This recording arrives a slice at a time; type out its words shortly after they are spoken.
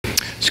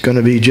It's going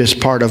to be just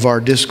part of our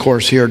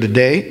discourse here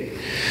today.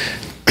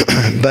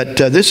 But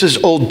this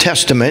is Old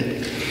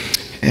Testament,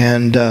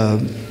 and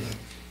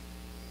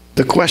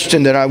the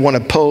question that I want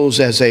to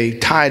pose as a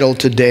title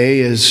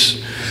today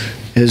is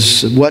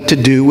what to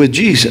do with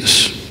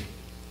Jesus.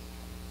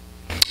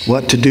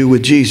 What to do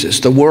with Jesus.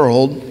 The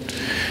world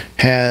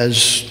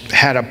has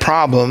had a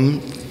problem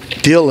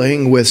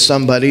dealing with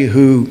somebody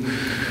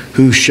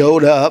who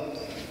showed up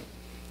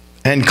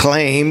and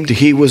claimed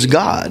he was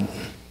God,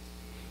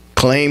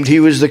 claimed he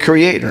was the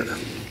creator.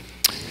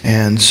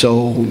 And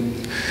so,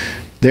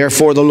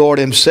 therefore the Lord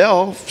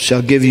himself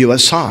shall give you a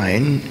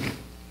sign,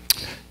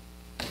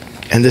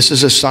 and this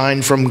is a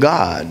sign from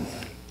God.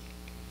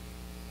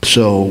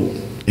 So,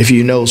 if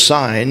you know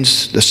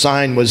signs, the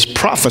sign was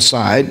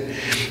prophesied,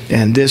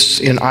 and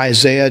this in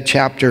Isaiah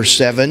chapter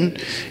 7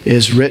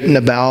 is written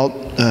about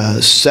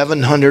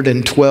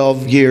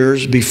 712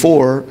 years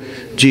before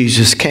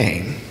Jesus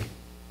came.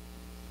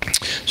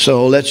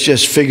 So let's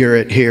just figure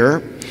it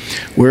here.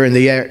 We're in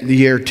the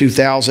year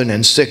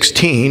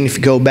 2016. If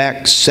you go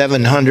back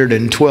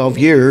 712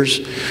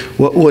 years,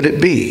 what would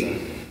it be?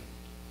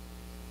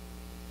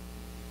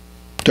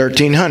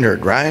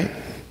 1300, right?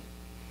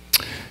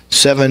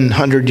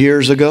 700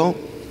 years ago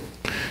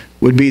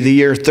would be the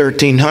year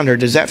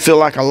 1300. Does that feel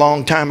like a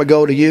long time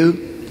ago to you?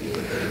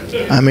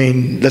 I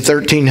mean, the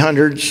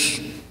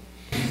 1300s,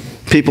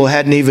 people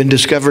hadn't even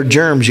discovered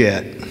germs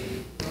yet.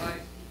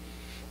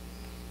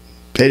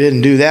 They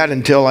didn't do that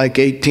until like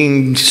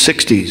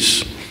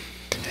 1860s.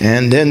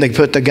 And then they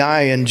put the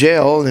guy in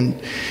jail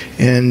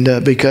and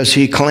because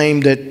he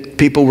claimed that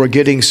people were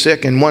getting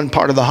sick in one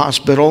part of the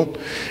hospital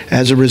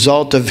as a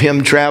result of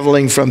him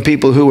traveling from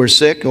people who were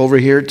sick over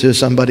here to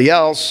somebody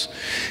else.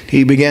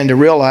 He began to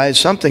realize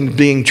something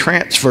being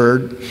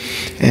transferred,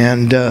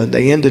 and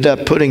they ended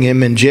up putting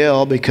him in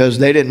jail because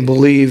they didn't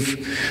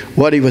believe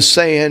what he was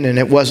saying, and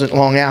it wasn't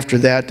long after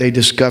that they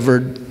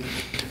discovered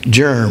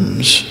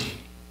germs.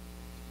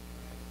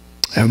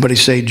 Everybody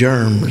say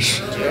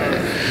germs.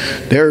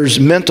 There's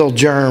mental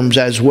germs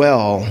as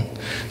well.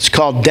 It's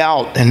called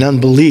doubt and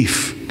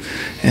unbelief.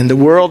 And the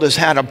world has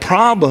had a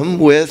problem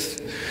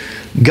with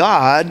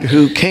God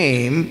who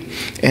came.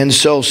 And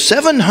so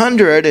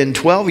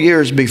 712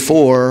 years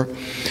before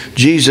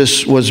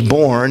Jesus was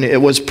born,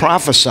 it was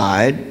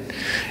prophesied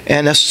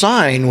and a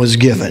sign was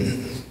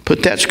given.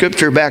 Put that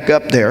scripture back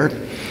up there.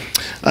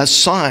 A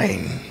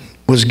sign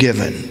was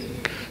given.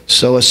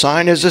 So a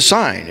sign is a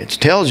sign. It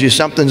tells you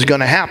something's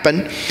going to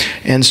happen.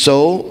 And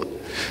so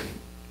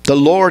the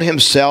Lord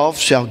himself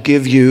shall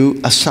give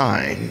you a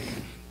sign.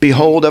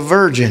 Behold, a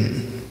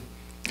virgin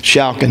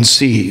shall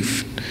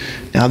conceive.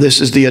 Now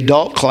this is the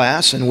adult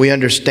class, and we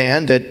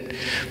understand that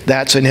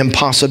that's an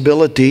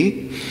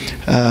impossibility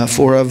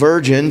for a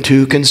virgin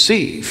to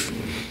conceive.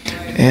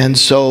 And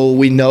so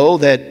we know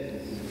that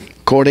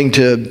according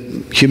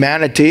to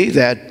humanity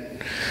that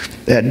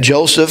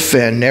Joseph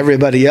and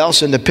everybody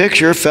else in the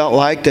picture felt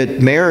like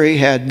that Mary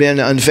had been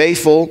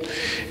unfaithful,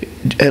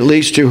 at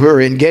least to her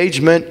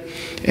engagement,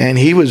 and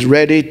he was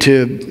ready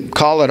to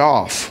call it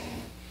off.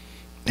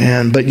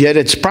 But yet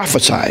it's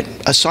prophesied.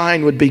 A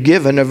sign would be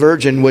given, a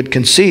virgin would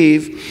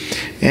conceive,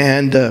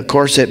 and of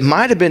course it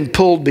might have been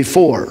pulled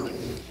before.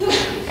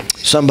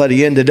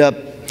 Somebody ended up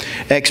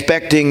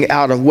expecting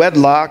out of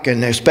wedlock,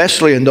 and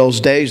especially in those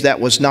days that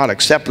was not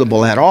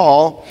acceptable at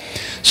all.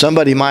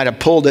 Somebody might have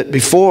pulled it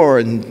before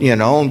and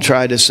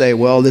tried to say,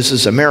 well, this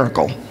is a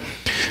miracle.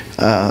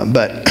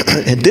 But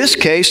in this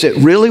case it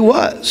really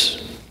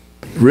was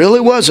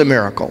a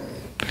miracle.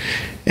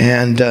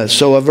 And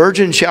so a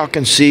virgin shall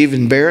conceive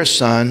and bear a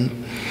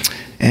son,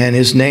 and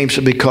his name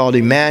shall be called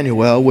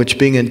Emmanuel, which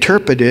being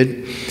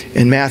interpreted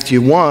in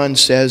Matthew 1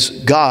 says,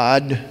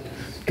 God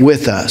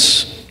with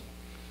us.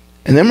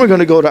 And then we're going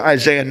to go to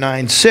Isaiah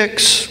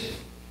 9:6,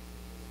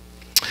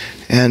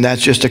 and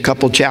that's just a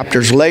couple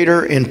chapters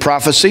later in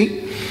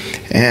prophecy.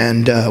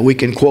 And we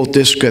can quote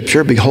this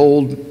scripture.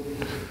 Behold,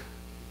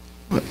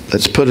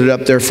 let's put it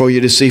up there for you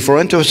to see. For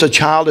unto us a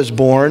child is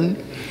born,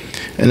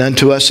 and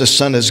unto us a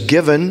son is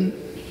given.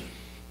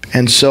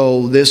 And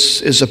so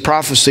this is a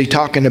prophecy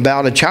talking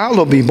about a child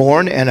will be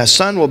born and a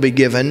son will be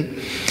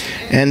given.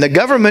 And the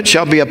government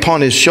shall be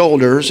upon his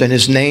shoulders, and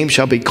his name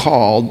shall be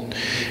called.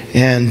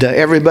 And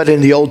everybody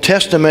in the Old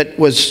Testament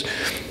was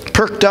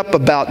perked up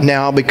about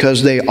now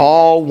because they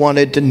all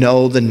wanted to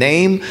know the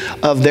name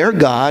of their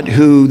God,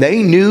 who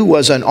they knew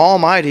was an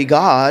almighty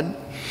God,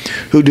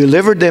 who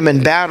delivered them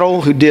in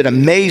battle, who did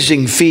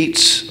amazing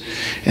feats.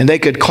 And they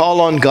could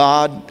call on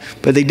God,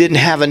 but they didn't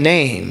have a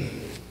name.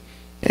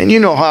 And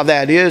you know how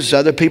that is.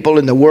 Other people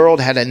in the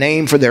world had a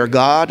name for their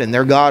God, and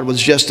their God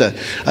was just a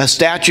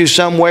statue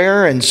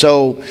somewhere. And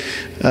so,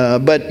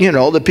 but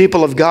the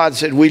people of God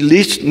said, we at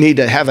least need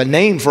to have a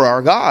name for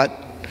our God.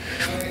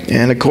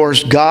 And of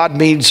course, God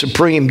means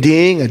supreme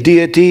being, a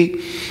deity.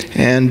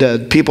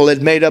 And people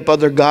had made up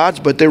other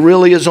gods, but there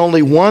really is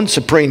only one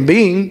supreme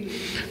being.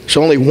 There's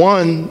only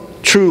one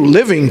true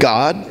living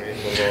God.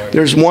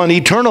 There's one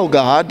eternal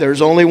God.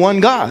 There's only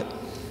one God.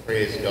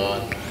 Praise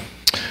God.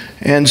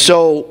 And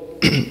so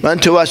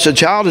unto us a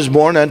child is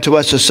born, unto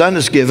us a son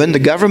is given, the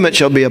government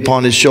shall be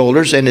upon his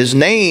shoulders, and his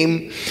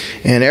name,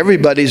 and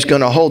everybody's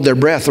going to hold their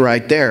breath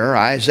right there.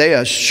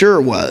 Isaiah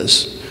sure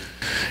was.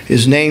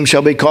 His name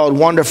shall be called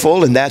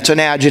Wonderful, and that's an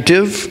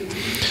adjective.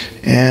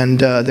 And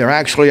there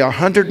actually are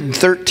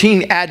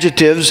 113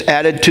 adjectives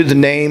added to the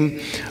name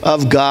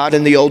of God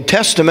in the Old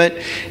Testament,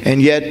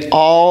 and yet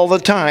all the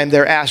time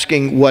they're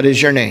asking, what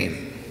is your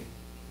name?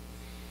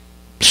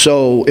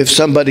 So if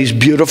somebody's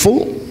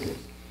beautiful,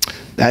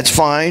 that's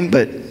fine,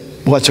 but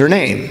what's her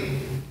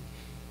name?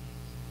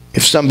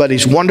 If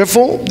somebody's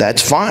wonderful,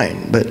 that's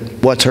fine, but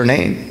what's her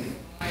name?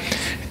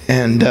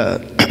 And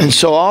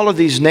so all of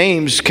these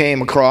names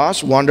came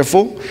across: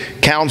 Wonderful,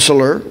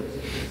 Counselor,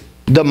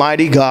 the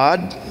Mighty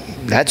God.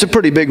 That's a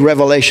pretty big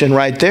revelation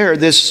right there.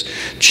 This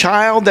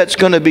child that's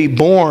going to be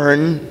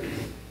born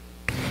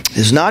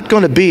is not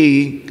going to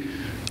be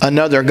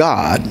another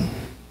God.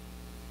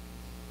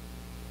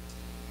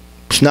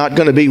 It's not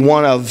going to be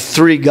one of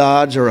three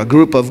gods or a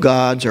group of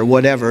gods or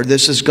whatever.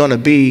 This is going to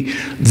be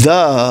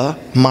the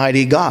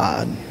mighty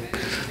God,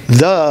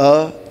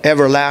 the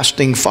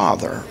everlasting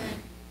Father,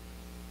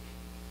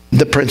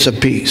 the Prince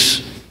of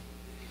Peace.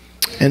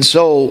 And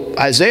so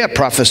Isaiah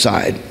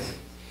prophesied.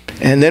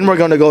 And then we're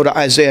going to go to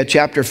Isaiah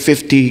chapter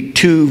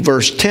 52,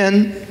 verse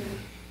 10.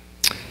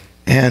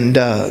 And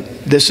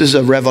this is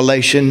a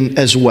revelation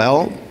as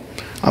well.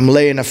 I'm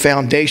laying a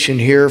foundation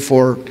here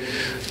for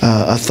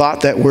a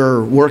thought that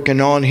we're working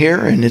on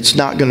here. And it's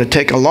not going to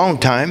take a long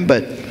time,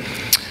 but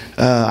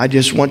I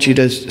just want you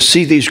to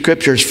see these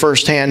scriptures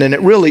firsthand. And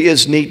it really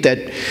is neat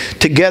that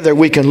together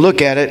we can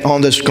look at it on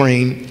the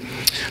screen.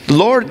 The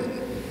Lord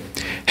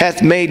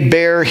hath made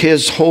bare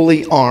his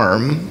holy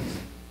arm.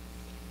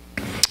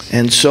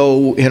 And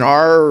so in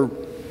our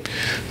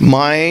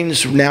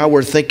minds, now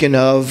we're thinking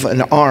of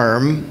an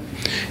arm.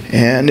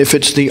 And if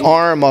it's the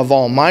arm of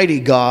Almighty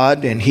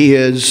God and he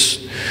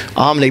is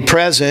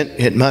omnipresent,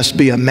 it must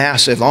be a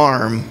massive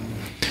arm.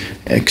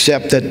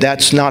 Except that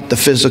that's not the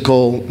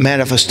physical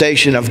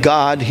manifestation of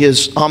God.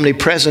 His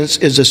omnipresence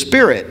is a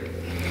spirit.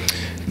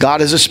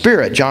 God is a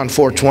spirit, John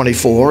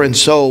 4:24. And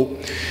so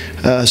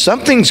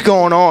something's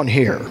going on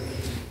here.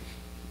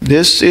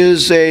 This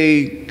is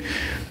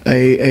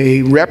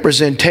a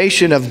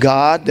representation of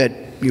God that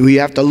we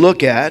have to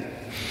look at.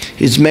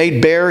 He's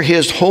made bare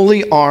his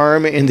holy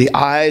arm in the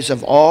eyes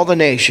of all the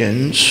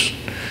nations.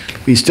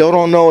 We still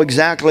don't know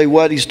exactly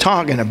what he's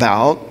talking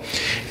about.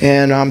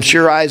 And I'm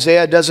sure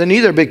Isaiah doesn't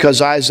either,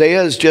 because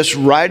Isaiah is just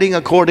writing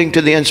according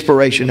to the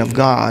inspiration of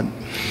God.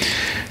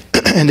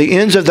 And the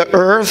ends of the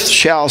earth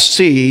shall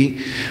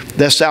see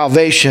the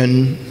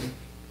salvation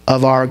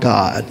of our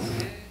God.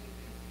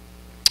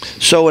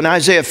 So in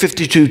Isaiah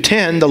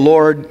 52:10, the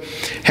Lord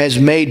has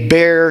made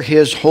bare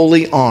his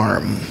holy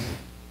arm.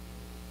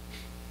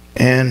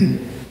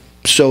 And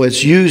so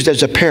it's used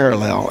as a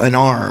parallel, an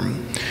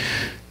arm.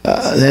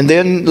 And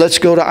then let's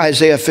go to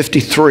Isaiah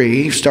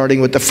 53,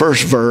 starting with the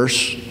first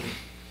verse.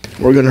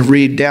 We're going to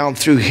read down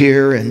through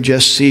here and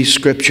just see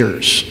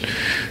scriptures.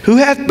 Who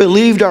hath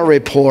believed our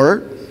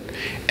report,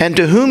 and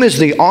to whom is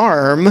the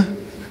arm,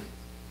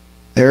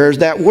 there's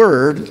that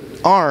word,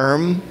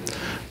 arm,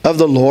 of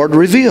the Lord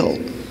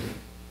revealed?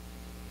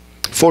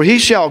 For he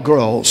shall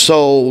grow.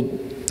 So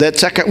that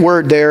second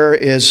word there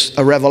is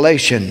a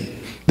revelation.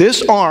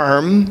 This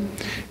arm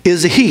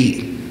is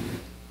he.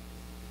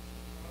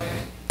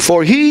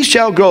 For he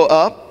shall grow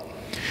up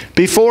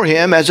before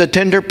him as a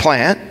tender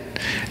plant,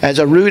 as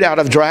a root out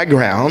of dry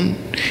ground.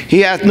 He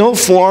hath no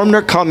form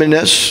nor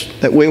comeliness,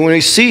 that when we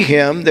see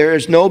him, there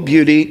is no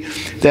beauty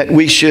that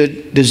we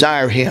should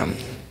desire him.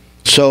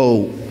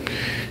 So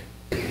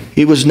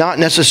he was not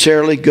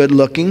necessarily good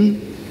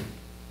looking.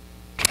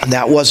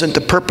 That wasn't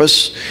the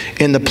purpose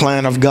in the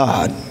plan of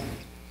God.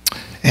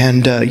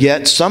 And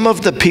yet some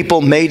of the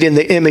people made in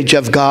the image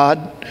of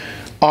God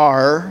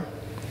are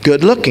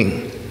good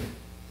looking.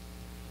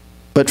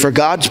 But for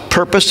God's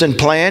purpose and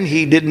plan,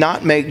 he did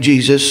not make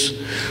Jesus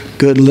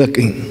good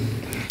looking.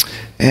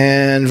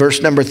 And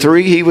verse number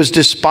 3, he was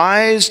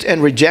despised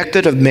and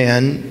rejected of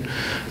men,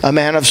 a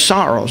man of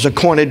sorrows,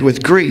 acquainted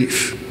with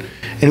grief.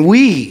 And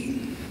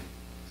we,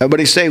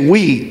 everybody say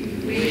we.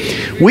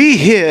 We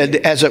hid,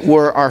 as it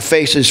were, our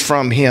faces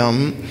from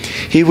him.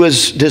 He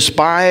was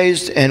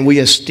despised, and we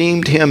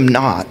esteemed him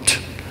not.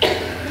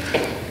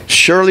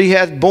 Surely he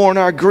hath borne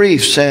our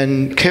griefs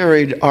and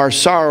carried our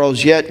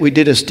sorrows, yet we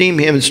did esteem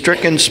him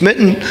stricken,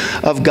 smitten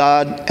of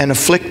God, and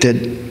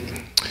afflicted.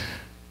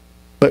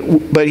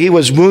 But he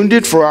was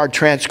wounded for our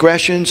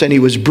transgressions, and he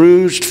was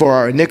bruised for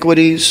our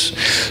iniquities.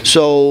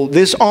 So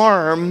this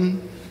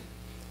arm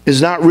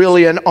is not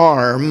really an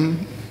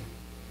arm,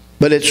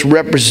 but it's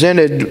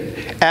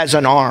represented as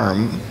an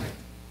arm.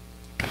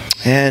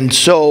 And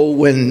so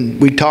when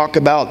we talk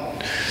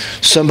about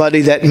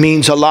somebody that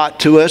means a lot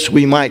to us,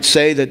 we might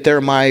say that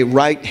they're my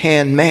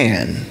right-hand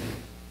man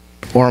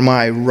or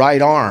my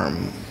right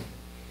arm.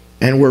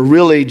 And we're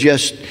really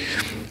just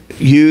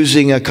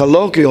using a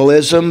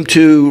colloquialism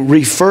to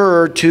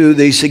refer to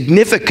the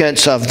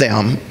significance of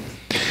them.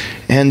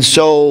 And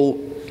so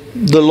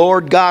the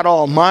Lord God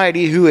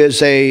Almighty, who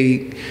is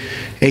a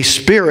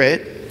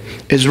spirit,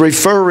 is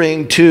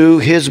referring to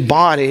his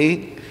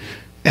body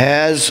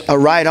as a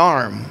right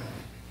arm.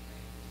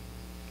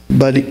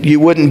 But you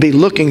wouldn't be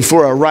looking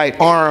for a right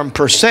arm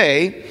per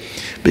se,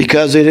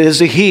 because it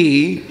is a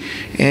he,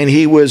 and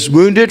he was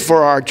wounded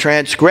for our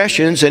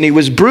transgressions, and he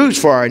was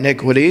bruised for our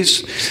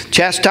iniquities.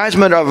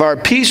 Chastisement of our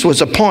peace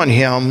was upon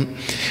him,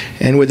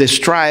 and with his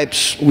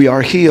stripes we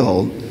are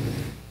healed.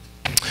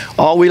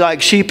 All we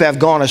like sheep have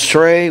gone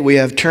astray. We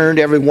have turned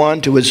every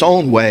one to his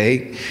own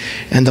way,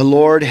 and the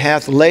Lord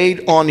hath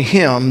laid on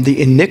him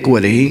the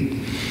iniquity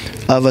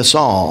of us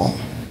all.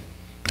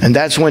 And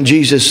that's when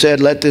Jesus said,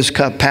 let this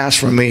cup pass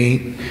from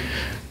me.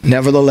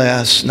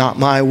 Nevertheless, not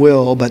my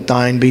will, but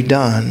thine be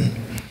done.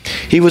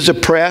 He was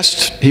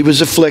oppressed, he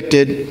was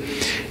afflicted,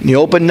 and he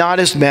opened not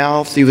his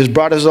mouth. He was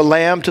brought as a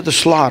lamb to the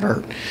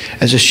slaughter.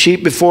 As a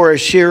sheep before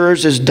his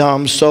shearers is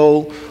dumb,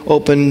 so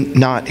opened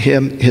not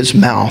his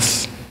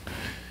mouth.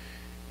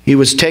 He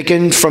was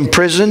taken from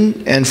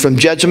prison and from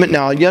judgment.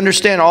 Now, you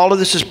understand, all of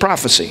this is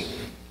prophecy.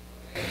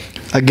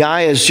 A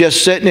guy is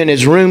just sitting in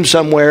his room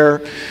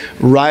somewhere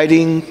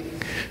writing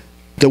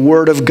the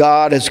Word of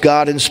God as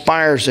God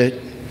inspires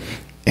it.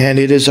 And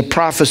it is a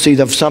prophecy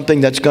of something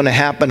that's going to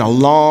happen a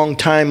long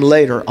time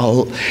later.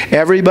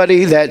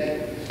 Everybody that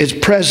is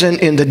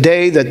present in the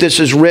day that this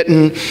is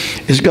written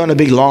is going to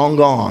be long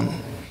gone.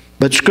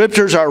 But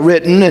scriptures are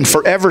written and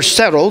forever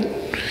settled.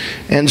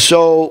 And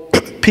so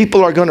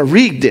people are going to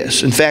read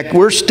this. In fact,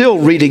 we're still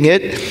reading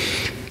it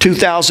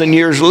 2,000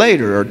 years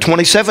later or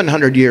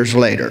 2,700 years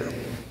later.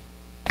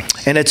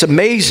 And it's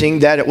amazing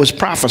that it was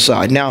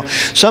prophesied. Now,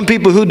 some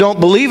people who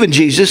don't believe in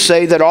Jesus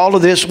say that all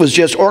of this was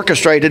just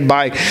orchestrated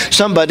by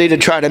somebody to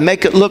try to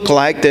make it look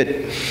like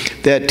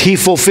that he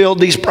fulfilled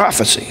these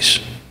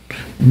prophecies.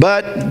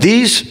 But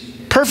these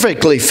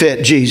perfectly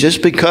fit Jesus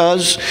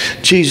because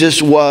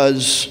Jesus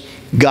was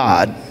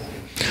God.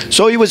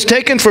 So he was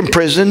taken from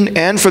prison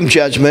and from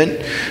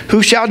judgment.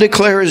 Who shall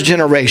declare his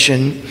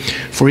generation?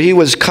 For he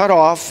was cut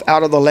off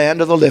out of the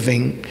land of the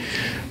living.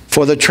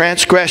 For the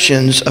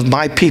transgressions of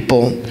my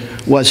people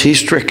was he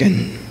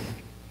stricken.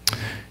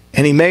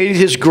 And he made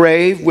his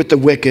grave with the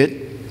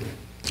wicked.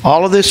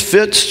 All of this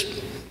fits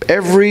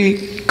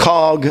every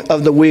cog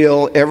of the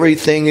wheel.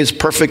 Everything is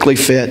perfectly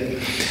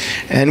fit.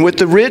 And with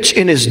the rich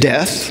in his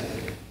death,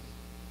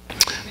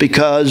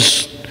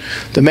 because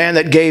the man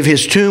that gave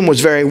his tomb was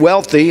very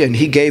wealthy, and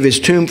he gave his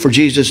tomb for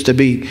Jesus to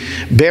be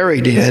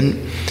buried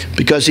in,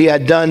 because he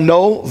had done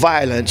no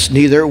violence,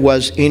 neither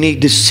was any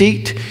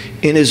deceit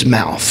in his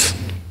mouth.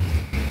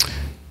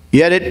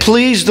 Yet it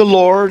pleased the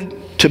Lord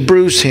to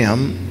bruise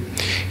him.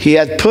 He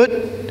hath put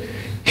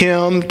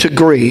him to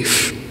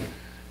grief.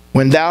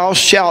 When thou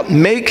shalt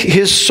make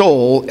his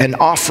soul an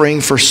offering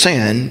for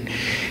sin,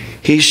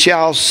 he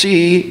shall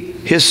see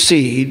his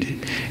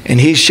seed, and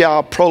he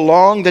shall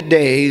prolong the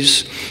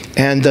days,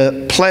 and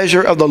the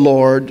pleasure of the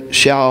Lord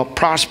shall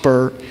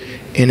prosper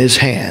in his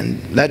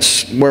hand.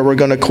 That's where we're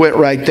going to quit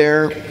right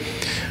there.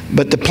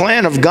 But the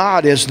plan of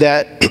God is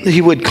that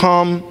he would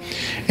come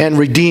and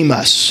redeem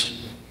us.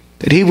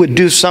 That he would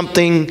do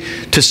something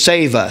to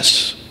save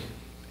us.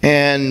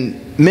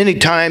 And many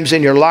times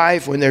in your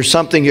life when there's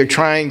something you're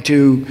trying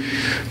to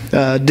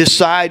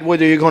decide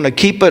whether you're going to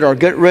keep it or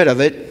get rid of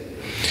it,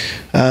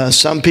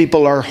 some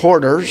people are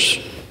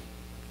hoarders.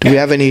 Do we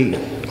have any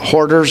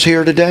hoarders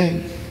here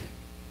today?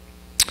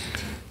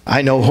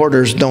 I know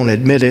hoarders don't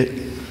admit it.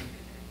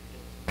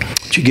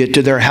 But you get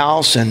to their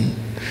house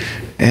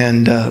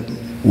and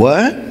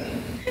what?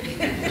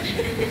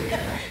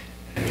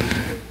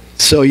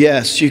 So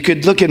yes, you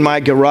could look in my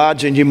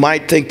garage and you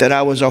might think that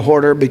I was a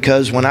hoarder,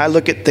 because when I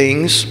look at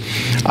things,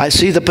 I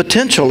see the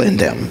potential in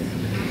them.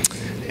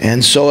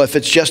 And so if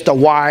it's just a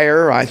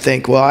wire, I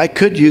think, well, I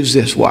could use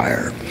this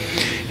wire.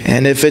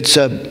 And if it's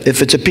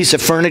a piece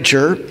of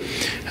furniture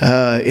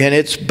and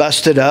it's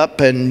busted up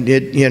and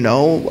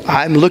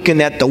I'm looking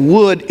at the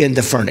wood in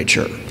the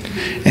furniture.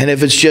 And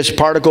if it's just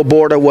particle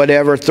board or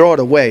whatever, throw it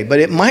away. But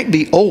it might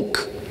be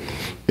oak.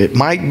 It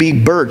might be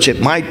birch, it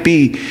might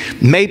be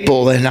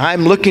maple, and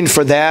I'm looking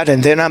for that,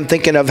 and then I'm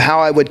thinking of how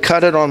I would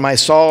cut it on my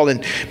saw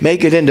and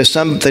make it into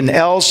something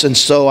else, and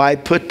so I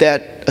put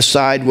that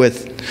aside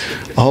with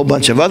a whole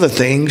bunch of other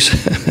things.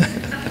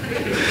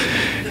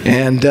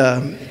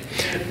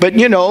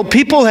 But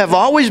people have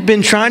always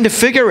been trying to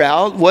figure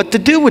out what to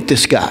do with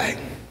this guy.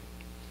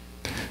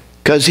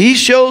 Because he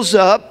shows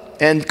up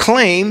and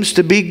claims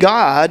to be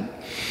God,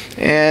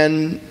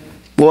 and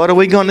what are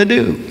we going to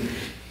do?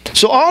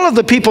 So all of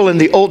the people in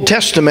the Old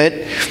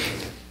Testament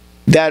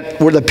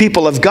that were the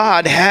people of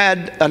God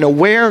had an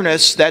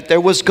awareness that there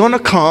was going to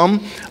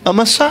come a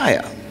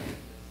Messiah.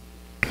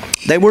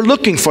 They were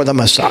looking for the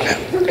Messiah.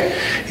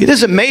 It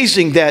is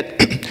amazing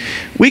that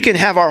we can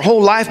have our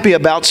whole life be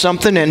about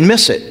something and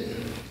miss it.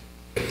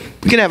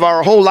 We can have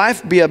our whole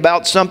life be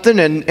about something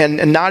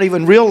and not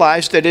even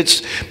realize that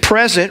it's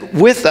present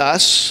with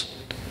us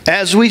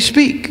as we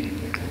speak.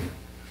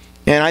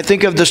 And I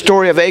think of the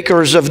story of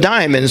acres of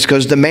diamonds,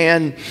 because the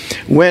man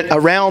went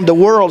around the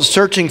world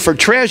searching for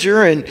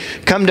treasure, and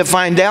come to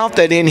find out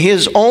that in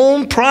his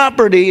own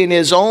property, in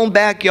his own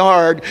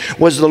backyard,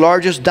 was the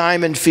largest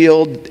diamond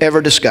field ever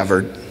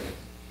discovered.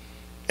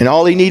 And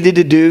all he needed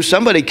to do,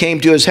 somebody came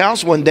to his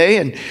house one day,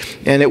 and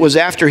it was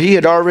after he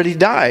had already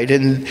died.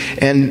 And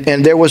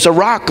there was a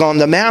rock on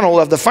the mantle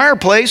of the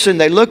fireplace,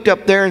 and they looked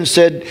up there and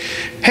said,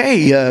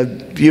 "Hey,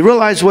 do you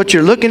realize what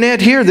you're looking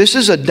at here? This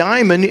is a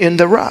diamond in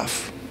the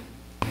rough."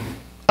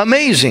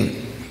 Amazing.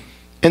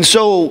 And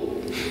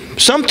so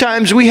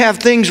sometimes we have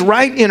things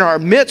right in our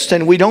midst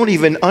and we don't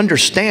even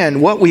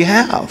understand what we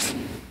have.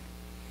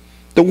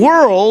 The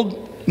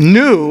world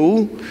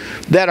knew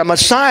that a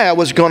Messiah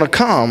was going to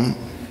come,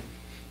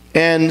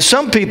 and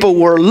some people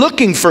were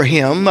looking for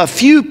him. A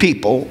few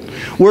people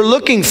were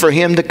looking for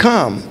him to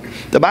come.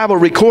 The Bible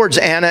records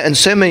Anna and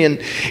Simeon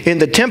in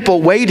the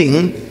temple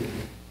waiting.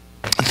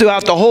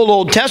 Throughout the whole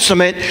Old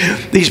Testament,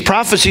 these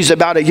prophecies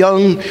about a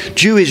young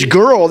Jewish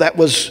girl that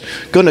was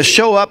going to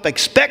show up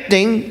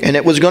expecting, and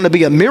it was going to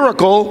be a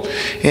miracle.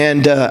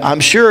 And I'm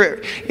sure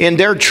in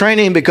their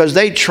training, because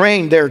they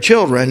trained their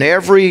children,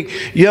 every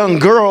young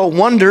girl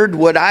wondered,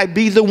 would I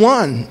be the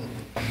one?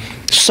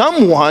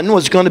 Someone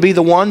was going to be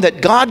the one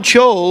that God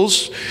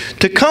chose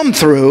to come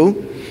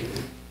through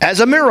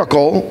as a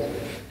miracle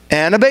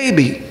and a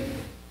baby.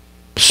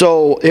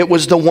 So it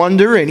was the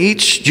wonder in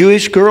each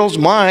Jewish girl's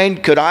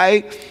mind, could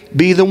I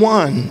be the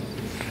one?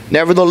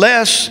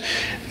 Nevertheless,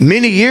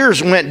 many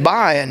years went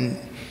by and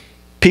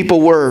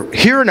people were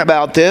hearing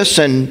about this,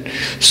 and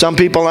some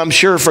people, I'm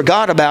sure,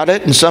 forgot about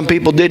it, and some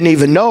people didn't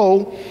even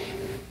know.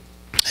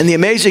 And the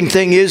amazing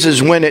thing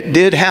is when it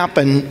did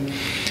happen,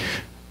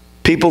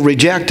 people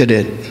rejected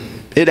it.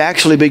 It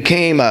actually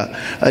became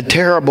a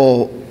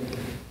terrible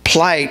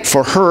plight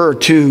for her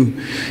to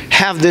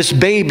have this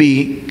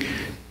baby,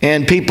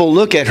 and people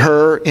look at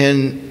her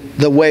in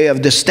the way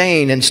of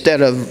disdain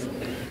instead of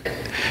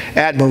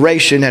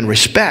admiration and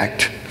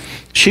respect.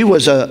 She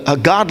was a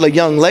godly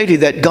young lady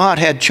that God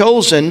had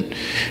chosen,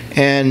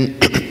 and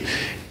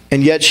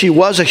yet she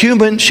was a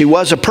human, she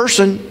was a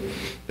person.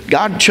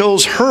 God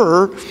chose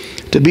her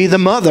to be the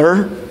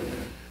mother,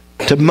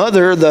 to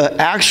mother the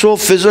actual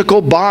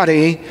physical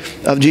body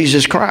of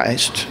Jesus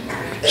Christ.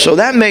 So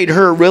that made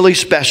her really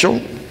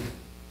special.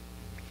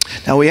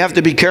 Now we have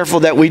to be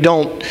careful that we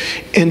don't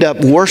end up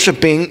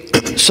worshiping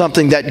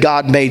something that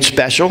God made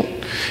special.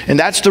 And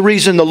that's the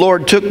reason the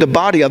Lord took the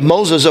body of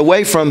Moses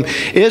away from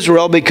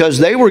Israel, because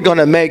they were going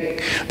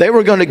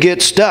to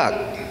get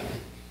stuck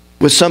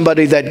with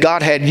somebody that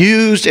God had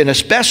used in a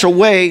special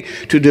way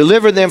to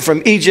deliver them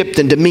from Egypt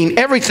and to mean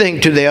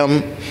everything to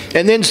them,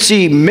 and then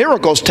see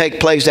miracles take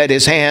place at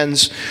his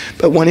hands.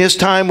 But when his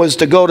time was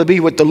to go to be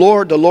with the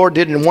Lord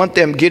didn't want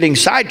them getting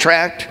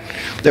sidetracked.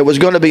 There was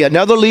going to be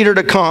another leader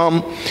to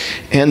come,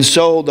 and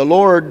so the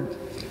Lord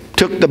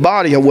took the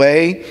body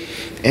away.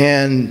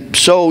 And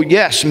so,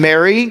 yes,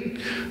 Mary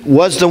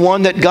was the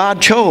one that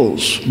God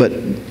chose. But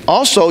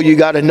also you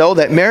got to know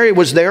that Mary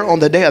was there on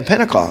the day of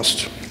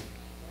Pentecost.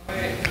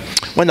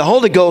 When the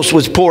Holy Ghost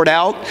was poured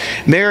out,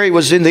 Mary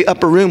was in the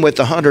upper room with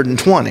the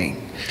 120.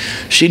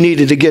 She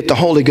needed to get the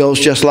Holy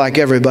Ghost just like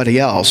everybody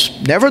else.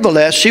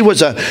 Nevertheless, she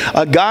was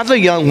a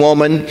godly young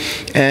woman,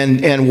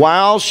 and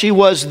while she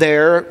was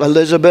there,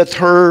 Elizabeth,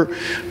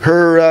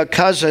 her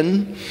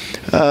cousin,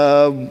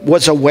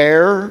 was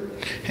aware,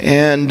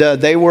 and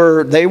they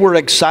were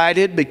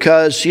excited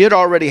because she had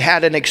already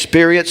had an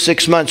experience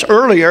 6 months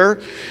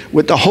earlier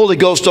with the Holy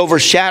Ghost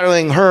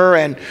overshadowing her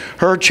and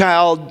her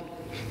child,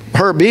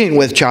 her being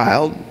with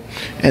child,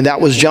 and that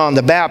was John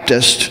the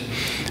Baptist.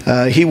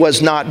 He was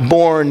not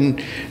born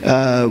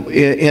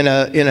in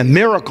a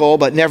miracle,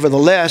 but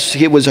nevertheless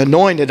he was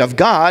anointed of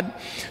God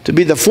to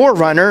be the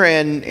forerunner,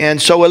 and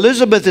so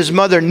Elizabeth, his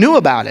mother, knew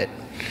about it.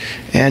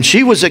 And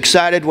she was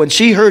excited when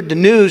she heard the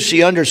news.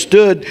 She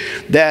understood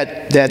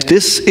that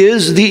this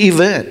is the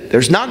event.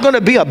 There's not going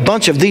to be a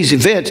bunch of these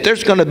events.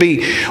 There's going to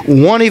be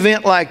one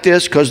event like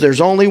this, because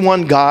there's only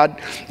one God,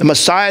 the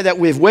Messiah that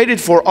we've waited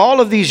for all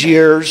of these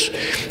years.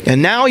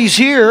 And now he's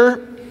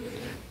here.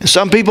 And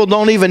some people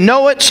don't even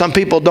know it. Some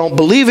people don't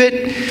believe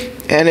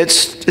it. And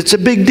it's a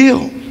big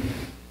deal.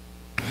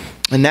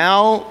 And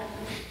now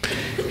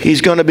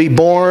he's going to be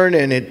born,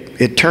 and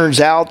it turns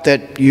out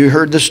that you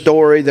heard the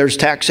story. There's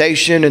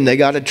taxation, and they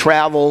got to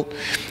travel.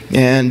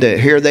 And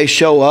here they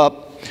show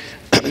up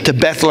to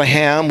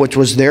Bethlehem, which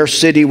was their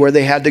city where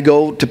they had to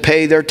go to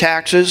pay their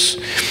taxes.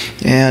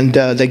 And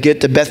they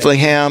get to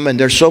Bethlehem, and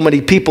there's so many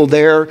people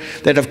there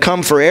that have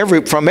come from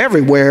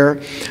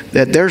everywhere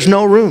that there's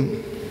no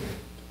room.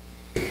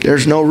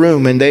 There's no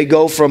room, and they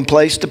go from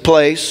place to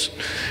place.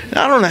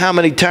 I don't know how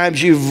many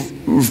times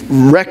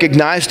you've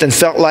recognized and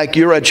felt like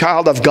you're a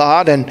child of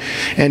God,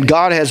 and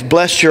God has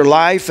blessed your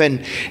life,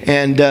 and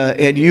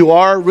you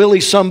are really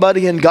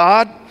somebody in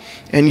God,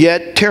 and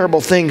yet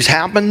terrible things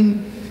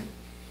happen,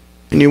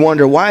 and you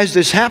wonder, why is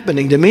this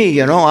happening to me?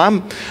 You know,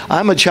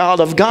 I'm a child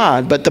of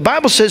God. But the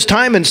Bible says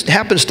time and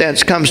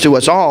happenstance comes to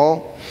us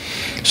all.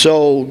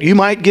 So you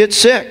might get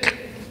sick.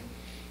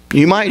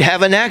 You might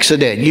have an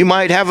accident. You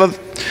might have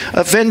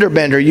a fender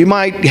bender. You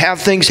might have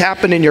things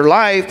happen in your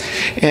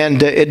life,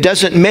 and it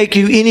doesn't make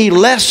you any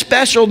less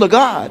special to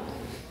God.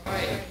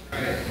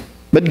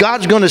 But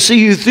God's going to see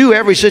you through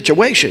every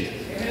situation.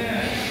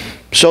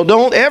 So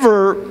don't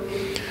ever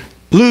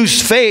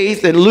lose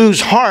faith and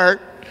lose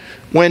heart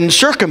when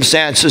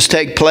circumstances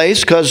take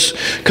place,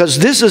 because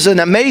this is an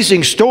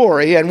amazing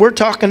story, and we're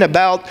talking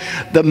about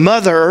the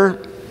mother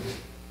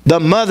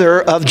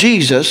of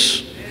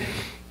Jesus,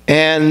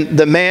 and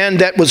the man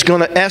that was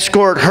going to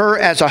escort her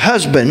as a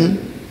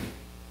husband,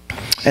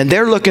 and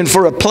they're looking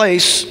for a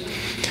place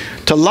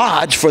to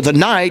lodge for the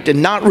night,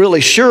 and not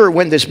really sure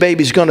when this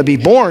baby's going to be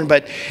born,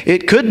 but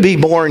it could be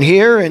born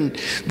here, and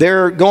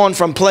they're going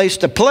from place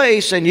to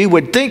place, and you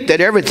would think that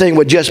everything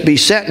would just be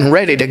set and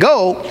ready to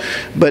go,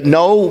 but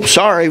no,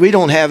 sorry, we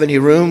don't have any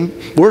room.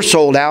 We're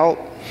sold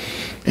out.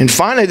 And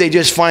finally, they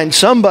just find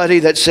somebody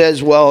that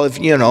says, well, if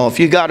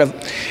you got to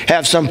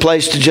have some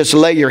place to just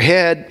lay your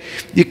head,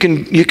 you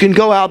can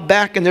go out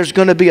back, and there's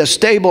going to be a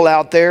stable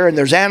out there, and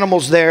there's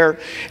animals there,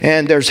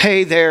 and there's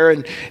hay there,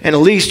 and at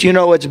least,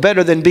 it's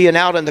better than being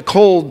out in the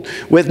cold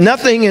with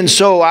nothing. And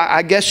so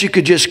I guess you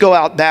could just go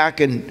out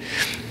back, and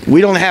we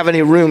don't have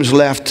any rooms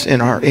left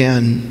in our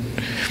inn.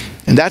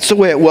 And that's the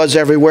way it was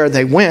everywhere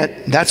they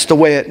went. That's the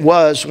way it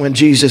was when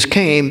Jesus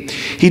came.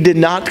 He did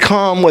not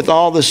come with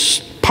all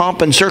this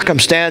pomp and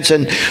circumstance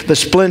and the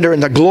splendor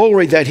and the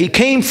glory that he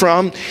came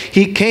from.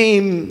 He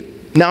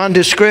came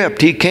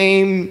nondescript. He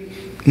came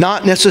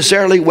not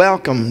necessarily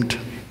welcomed.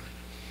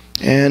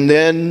 And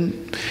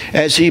then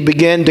as he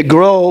began to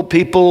grow,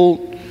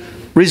 people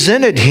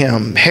resented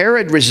him.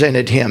 Herod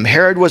resented him.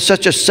 Herod was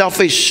such a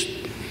selfish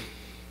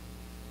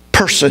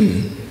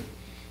person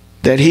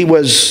that he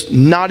was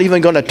not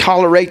even going to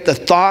tolerate the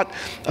thought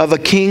of a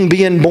king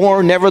being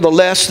born.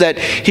 Nevertheless, that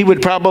he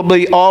would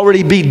probably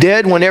already be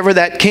dead whenever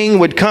that king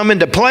would come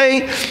into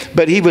play.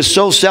 But he was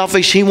so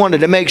selfish, he wanted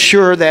to make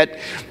sure that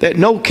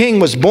no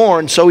king was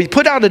born. So he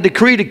put out a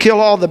decree to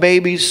kill all the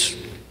babies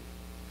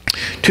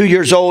 2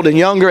 years old and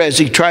younger, as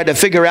he tried to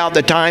figure out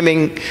the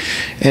timing.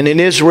 And in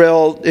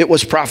Israel, it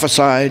was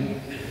prophesied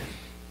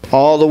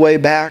all the way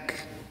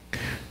back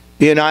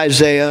in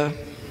Isaiah.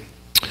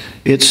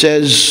 It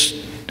says,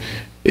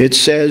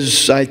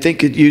 I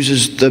think it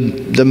uses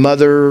the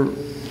mother.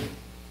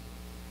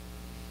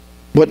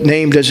 What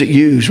name does it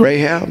use?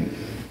 Rahab?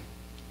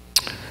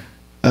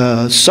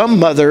 Some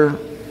mother.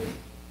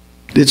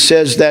 It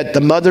says that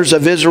the mothers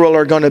of Israel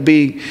are going to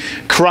be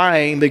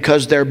crying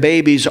because their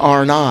babies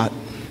are not.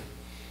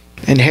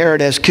 And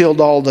Herod has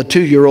killed all the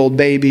 2-year-old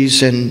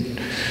babies. And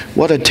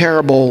what a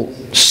terrible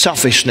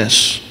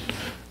selfishness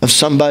of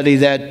somebody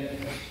that.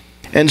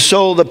 And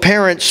so the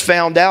parents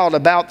found out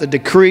about the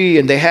decree,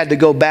 and they had to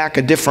go back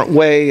a different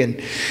way.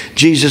 And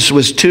Jesus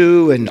was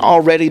 2 and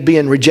already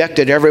being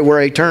rejected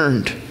everywhere he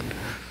turned.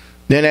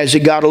 Then as he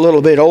got a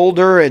little bit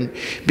older and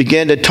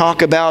began to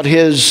talk about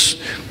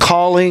his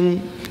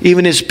calling,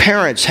 even his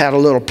parents had a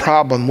little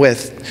problem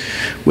with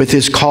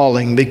his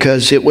calling,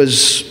 because it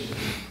was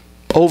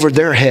over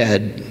their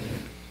head.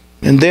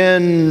 And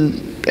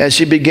then as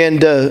he began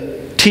to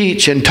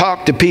teach and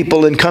talk to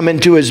people and come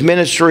into his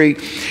ministry,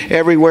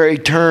 everywhere he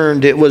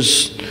turned, it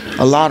was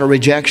a lot of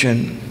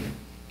rejection.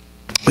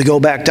 We go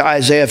back to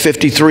Isaiah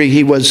 53.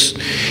 He was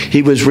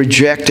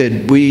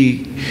rejected.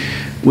 We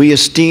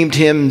esteemed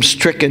him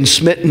stricken,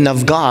 smitten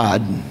of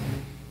God,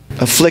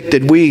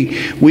 afflicted.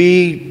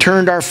 We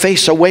turned our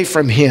face away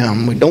from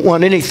him. We don't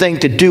want anything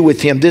to do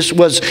with him. This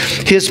was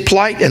his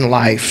plight in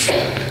life.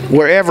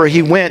 Wherever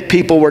he went,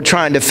 people were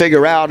trying to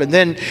figure out. And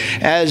then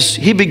as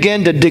he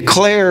began to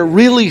declare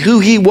really who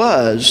he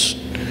was,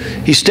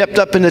 he stepped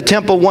up in the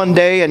temple one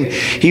day and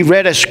he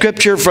read a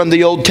scripture from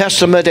the Old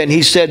Testament, and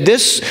he said,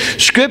 "This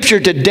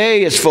scripture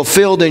today is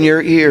fulfilled in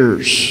your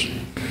ears."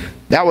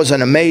 That was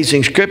an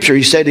amazing scripture.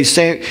 He said he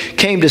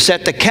came to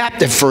set the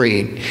captive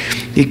free.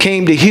 He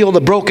came to heal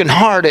the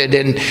brokenhearted.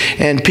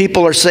 And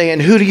people are saying,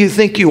 "Who do you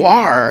think you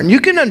are?" And you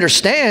can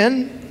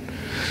understand.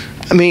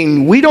 I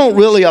mean, we don't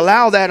really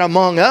allow that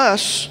among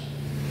us.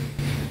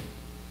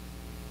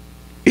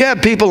 You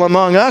have people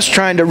among us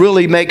trying to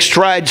really make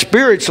strides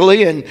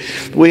spiritually, and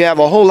we have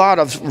a whole lot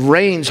of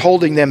reins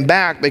holding them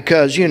back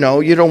because, you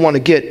don't want to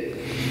get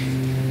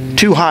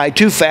too high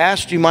too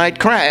fast. You might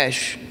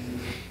crash.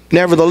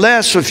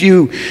 Nevertheless, if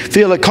you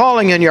feel a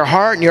calling in your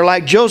heart and you're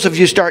like Joseph,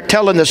 you start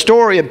telling the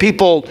story and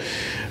people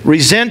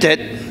resent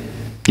it,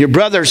 your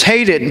brothers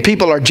hate it and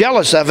people are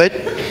jealous of it,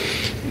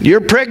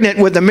 you're pregnant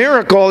with a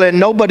miracle and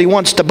nobody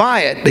wants to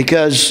buy it,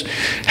 because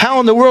how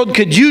in the world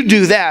could you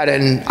do that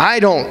and I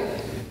don't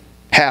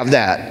have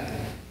that?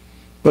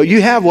 Well,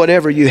 you have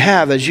whatever you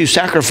have as you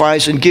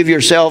sacrifice and give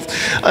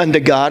yourself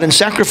unto God. And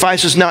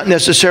sacrifice is not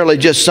necessarily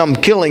just some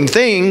killing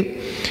thing.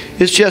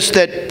 It's just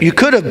that you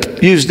could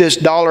have used this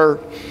dollar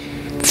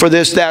for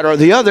this, that, or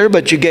the other,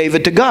 but you gave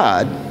it to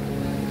God.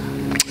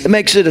 It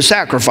makes it a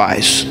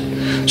sacrifice.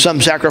 Some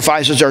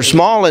sacrifices are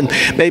small and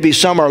maybe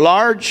some are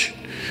large.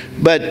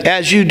 But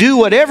as you do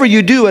whatever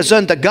you do as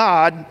unto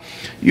God,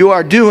 you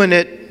are doing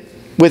it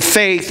with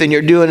faith and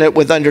you're doing it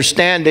with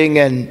understanding.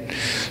 And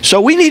so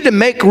we need to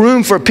make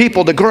room for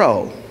people to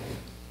grow.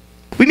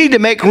 We need to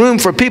make room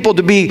for people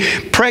to be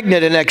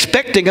pregnant and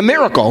expecting a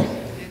miracle.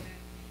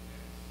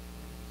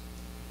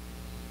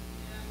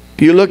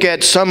 You look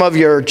at some of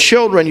your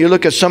children, you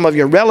look at some of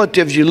your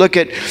relatives, you look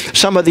at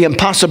some of the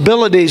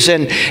impossibilities,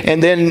 and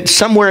then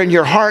somewhere in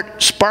your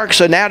heart sparks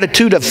an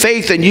attitude of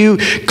faith, and you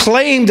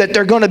claim that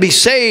they're going to be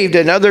saved,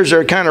 and others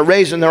are kind of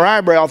raising their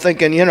eyebrow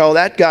thinking, you know,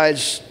 that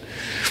guy's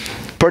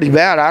pretty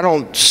bad. I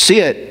don't see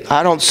it.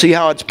 I don't see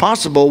how it's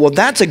possible. Well,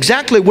 that's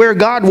exactly where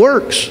God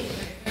works.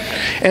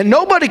 And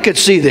nobody could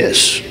see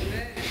this.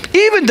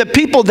 Even the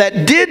people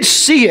that did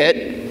see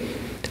it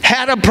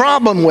had a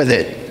problem with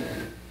it.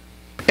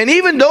 And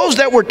even those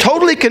that were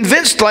totally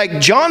convinced, like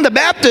John the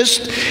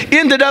Baptist,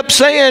 ended up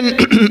saying,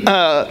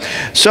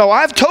 so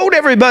I've told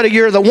everybody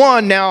you're the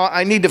one. Now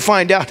I need to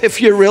find out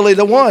if you're really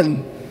the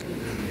one.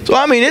 So,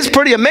 I mean, it's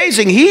pretty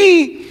amazing.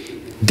 He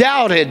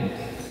doubted.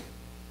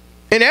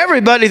 And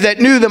everybody that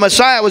knew the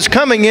Messiah was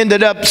coming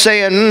ended up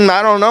saying,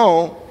 I don't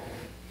know.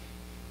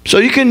 So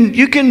you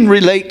can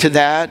relate to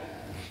that.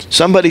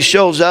 Somebody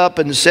shows up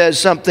and says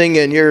something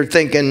and you're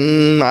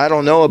thinking, I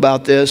don't know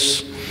about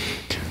this.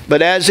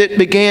 But as it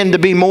began to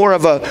be more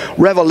of a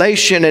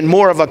revelation and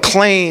more of a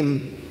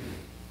claim,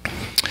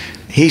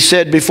 he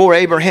said, before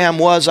Abraham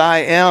was, I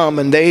am.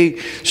 And they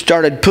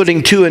started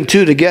putting two and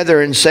two together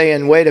and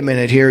saying, wait a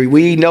minute here.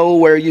 We know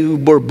where you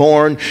were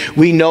born.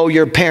 We know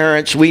your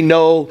parents. We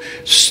know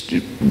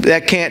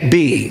that can't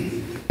be.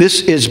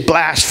 This is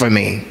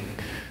blasphemy.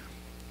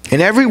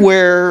 And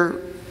everywhere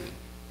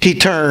he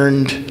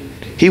turned,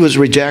 he was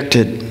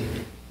rejected.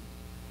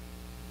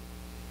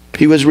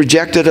 He was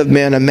rejected of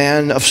men, a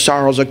man of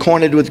sorrows,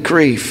 acquainted with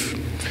grief.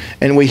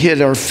 And we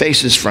hid our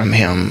faces from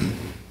him.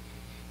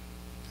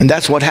 And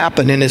that's what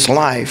happened in his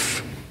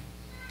life.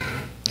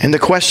 And the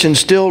question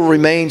still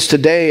remains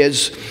today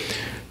as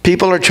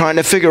people are trying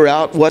to figure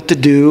out what to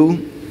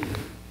do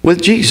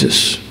with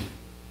Jesus.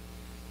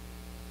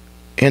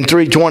 In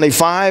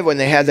 325, when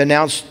they had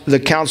announced the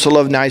Council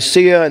of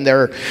Nicaea, and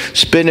they're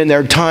spending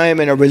their time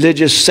in a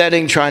religious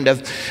setting trying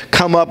to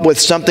come up with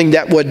something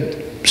that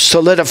would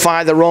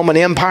solidify the Roman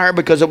Empire,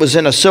 because it was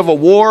in a civil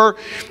war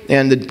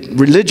and the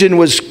religion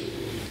was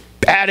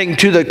adding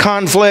to the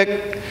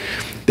conflict.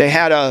 They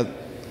had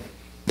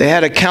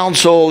a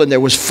council, and there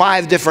was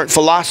 5 different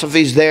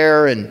philosophies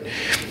there, and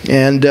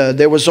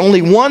there was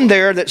only one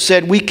there that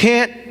said we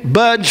can't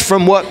budge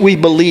from what we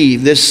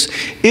believe. This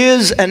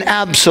is an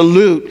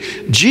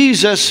absolute.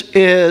 Jesus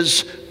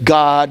is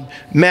God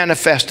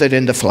manifested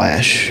in the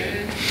flesh.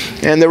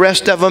 And the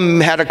rest of them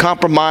had a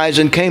compromise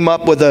and came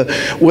up with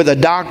a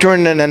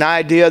doctrine and an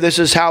idea. This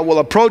is how we'll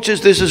approach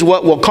it. This is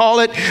what we'll call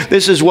it.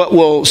 This is what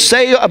we'll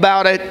say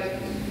about it.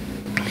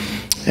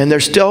 And they're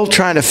still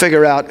trying to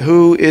figure out,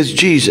 who is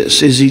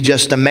Jesus? Is he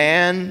just a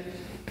man?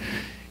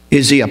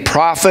 Is he a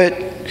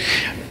prophet?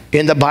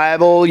 In the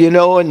Bible, you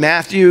know, in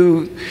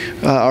Matthew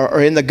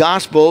or in the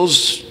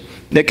Gospels,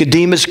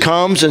 Nicodemus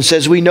comes and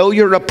says, we know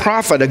you're a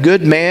prophet, a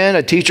good man,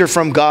 a teacher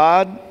from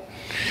God.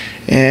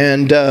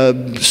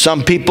 And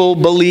some people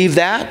believe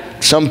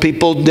that. Some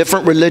people,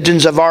 different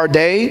religions of our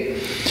day,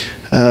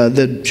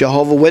 the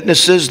Jehovah's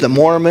Witnesses, the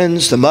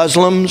Mormons, the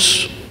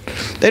Muslims,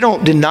 they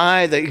don't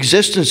deny the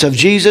existence of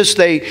Jesus.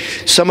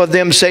 Some of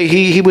them say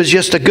he was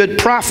just a good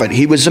prophet.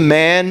 He was a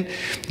man.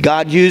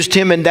 God used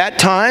him in that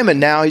time, and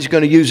now he's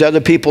going to use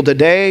other people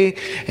today.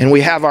 And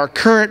we have our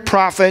current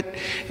prophet,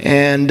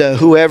 and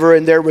whoever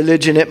in their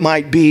religion it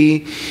might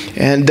be.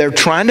 And they're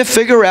trying to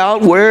figure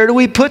out, where do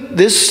we put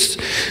this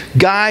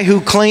guy who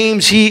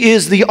claims he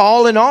is the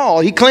all in all?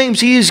 He claims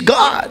he is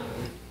God.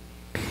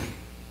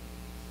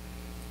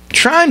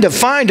 Trying to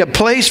find a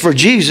place for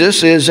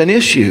Jesus is an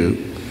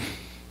issue.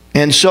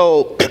 And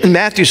so in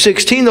Matthew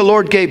 16, the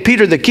Lord gave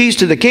Peter the keys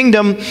to the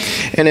kingdom.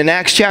 And in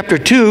Acts chapter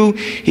 2,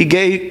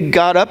 he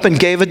got up and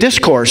gave a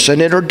discourse, an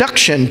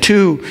introduction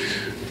to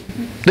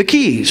the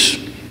keys.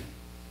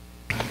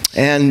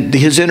 And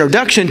his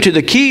introduction to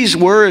the keys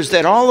is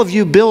that all of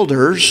you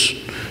builders,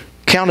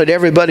 counted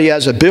everybody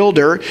as a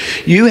builder,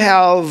 you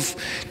have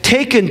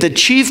taken the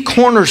chief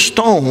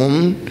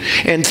cornerstone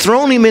and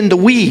thrown him in the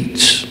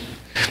weeds.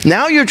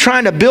 Now you're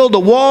trying to build a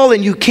wall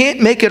and you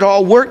can't make it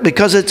all work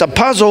because it's a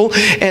puzzle,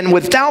 and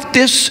without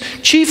this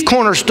chief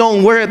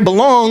cornerstone where it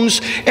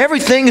belongs,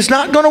 everything is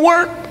not going to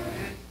work.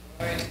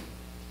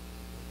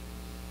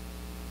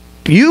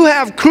 You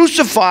have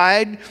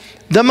crucified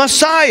the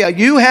Messiah.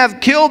 You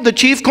have killed the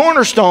chief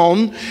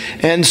cornerstone.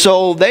 And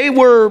so they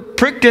were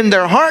pricked in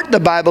their heart, the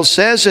Bible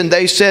says, and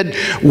they said,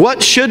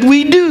 what should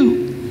we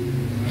do?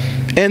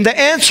 And the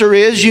answer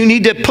is, you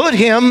need to put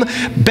him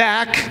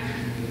back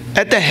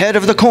at the head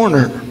of the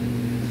corner.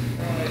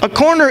 A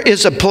corner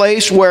is a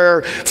place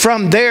where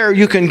from there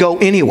you can go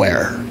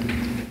anywhere.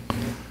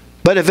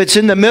 But if it's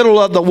in the middle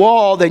of the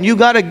wall, then you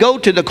got to go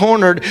to the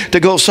corner to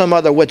go some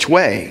other which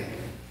way.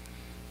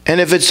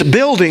 And if it's a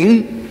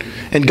building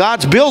and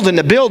God's building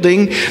the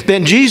building,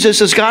 then Jesus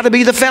has got to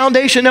be the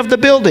foundation of the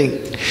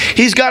building.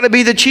 He's got to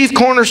be the chief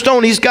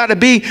cornerstone. He's got to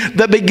be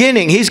the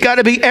beginning. He's got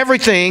to be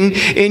everything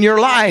in your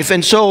life.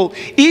 And so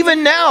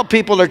even now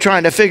people are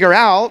trying to figure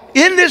out,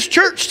 in this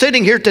church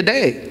sitting here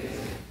today,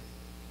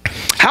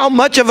 how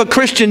much of a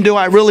Christian do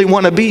I really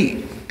want to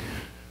be?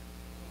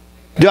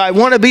 Do I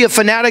want to be a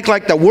fanatic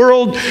like the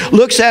world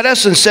looks at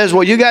us and says,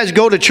 well, you guys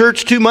go to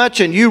church too much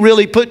and you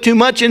really put too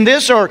much in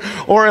this? Or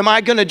am I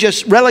going to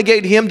just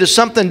relegate him to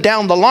something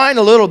down the line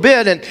a little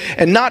bit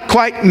and not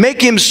quite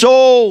make him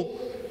so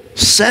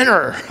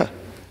center?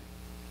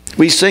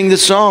 We sing the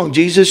song,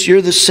 Jesus,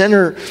 you're the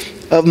center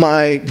of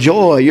my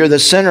joy. You're the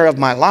center of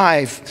my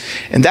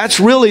life. And that's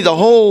really the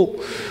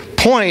whole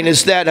point,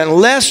 is that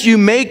unless you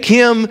make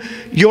him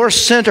your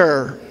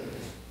center,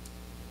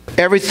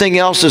 everything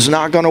else is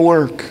not going to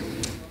work.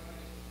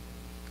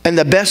 And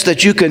the best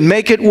that you can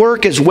make it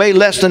work is way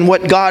less than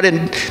what God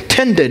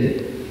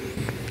intended.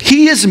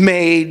 He is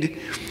made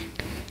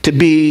to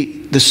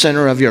be the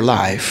center of your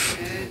life.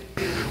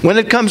 When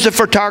it comes to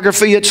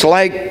photography, it's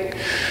like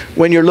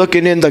when you're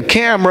looking in the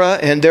camera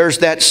and there's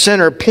that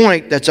center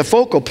point that's a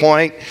focal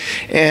point,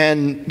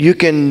 and you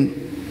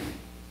can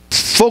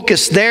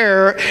focus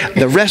there.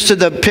 The rest of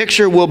the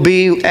picture will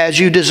be as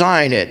you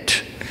design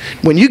it.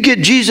 When you get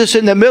Jesus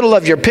in the middle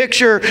of your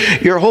picture,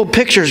 your whole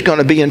picture is going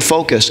to be in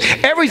focus.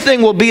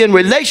 Everything will be in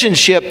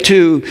relationship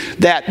to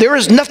that. There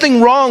is nothing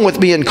wrong with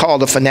being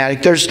called a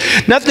fanatic. There's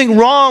nothing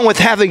wrong with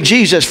having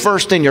Jesus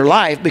first in your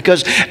life,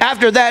 because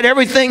after that,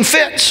 everything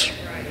fits.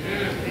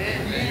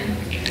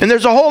 And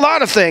there's a whole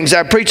lot of things.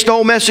 I preached a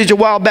whole message a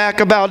while back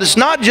about, it's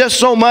not just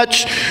so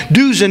much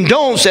do's and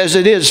don'ts as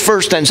it is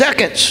first and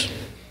seconds.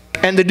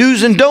 And the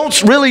do's and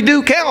don'ts really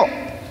do count.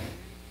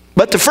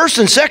 But the first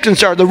and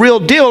seconds are the real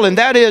deal, and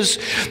that is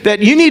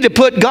that you need to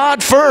put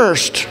God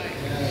first.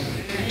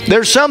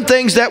 There's some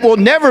things that will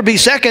never be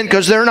second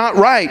because they're not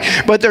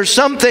right. But there's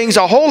some things,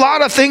 a whole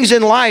lot of things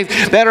in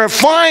life that are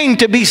fine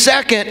to be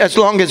second as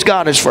long as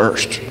God is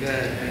first.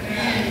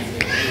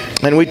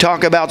 And we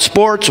talk about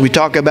sports, we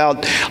talk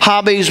about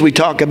hobbies, we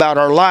talk about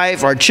our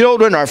life, our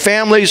children, our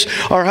families,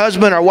 our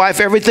husband, our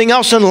wife. Everything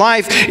else in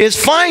life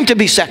is fine to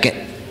be second.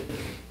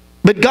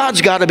 But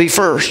God's got to be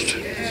first.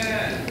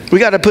 We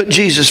got to put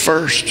Jesus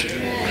first.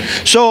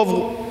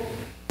 So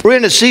we're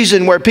in a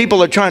season where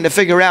people are trying to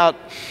figure out,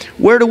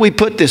 where do we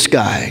put this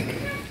guy?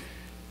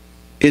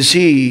 Is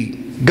he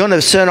going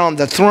to sit on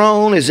the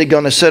throne? Is he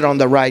going to sit on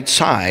the right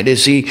side?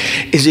 Is he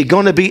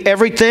going to be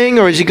everything,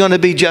 or is he going to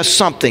be just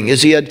something?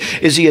 Is he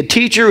a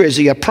teacher? Is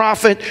he a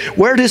prophet?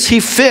 Where does he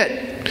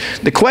fit?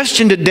 The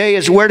question today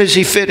is, where does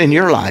he fit in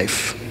your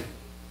life?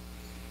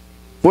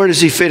 Where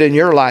does he fit in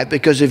your life?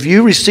 Because if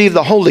you receive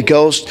the Holy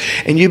Ghost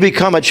and you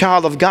become a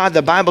child of God,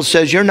 the Bible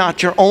says you're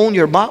not your own,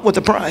 you're bought with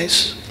a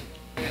price.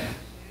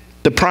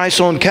 The price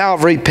on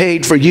Calvary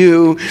paid for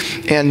you,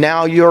 and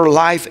now your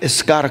life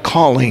has got a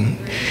calling.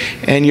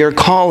 And your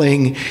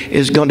calling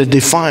is going to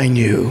define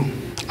you.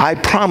 I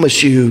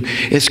promise you,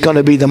 it's going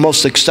to be the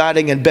most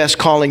exciting and best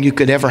calling you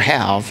could ever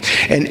have.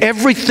 And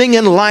everything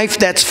in life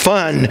that's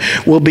fun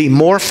will be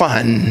more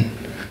fun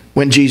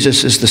when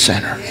Jesus is the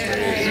center.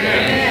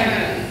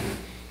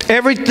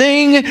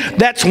 Everything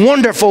that's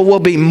wonderful will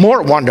be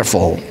more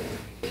wonderful.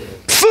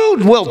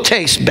 Food will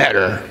taste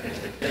better.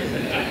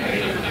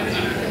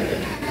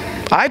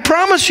 I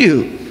promise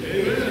you.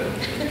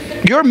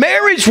 Your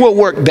marriage will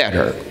work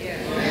better.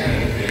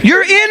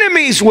 Your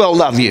enemies will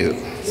love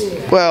you.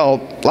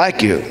 Well,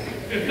 like you.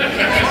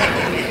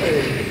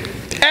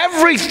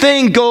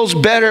 Everything goes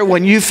better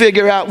when you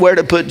figure out where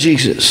to put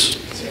Jesus.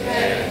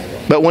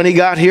 But when he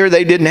got here,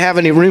 they didn't have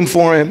any room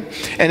for him.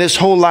 And his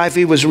whole life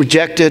he was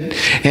rejected.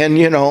 And,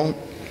 you know,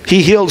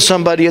 he healed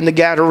somebody in the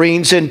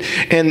Gadarenes. And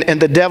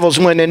the devils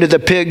went into the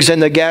pigs.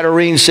 And the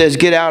Gadarenes says,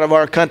 get out of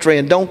our country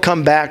and don't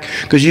come back,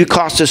 because you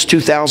cost us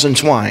 2,000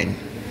 swine.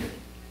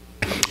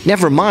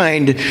 Never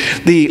mind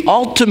the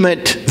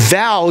ultimate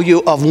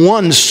value of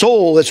one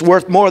soul that's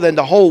worth more than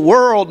the whole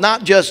world,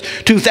 not just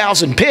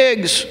 2,000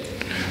 pigs.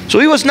 So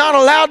he was not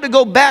allowed to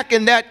go back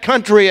in that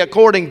country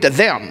according to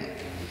them.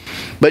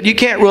 But you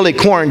can't really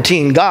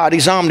quarantine God.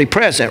 He's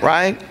omnipresent,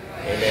 right?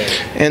 Amen.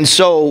 And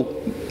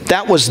so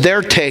that was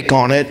their take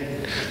on it.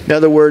 In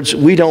other words,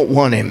 we don't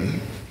want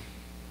him.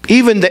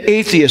 Even the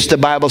atheist, the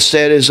Bible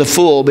said, is a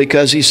fool,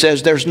 because he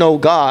says there's no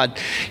God.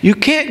 You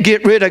can't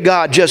get rid of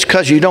God just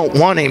because you don't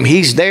want him.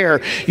 He's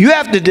there. You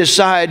have to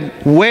decide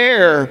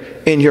where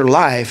in your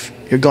life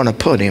you're going to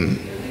put him.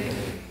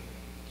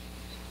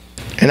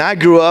 And I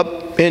grew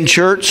up in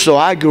church, so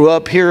I grew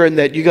up hearing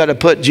that you got to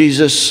put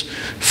Jesus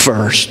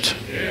first.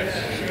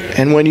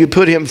 And when you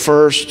put him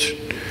first,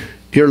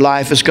 your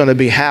life is going to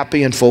be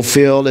happy and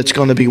fulfilled. It's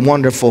going to be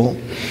wonderful.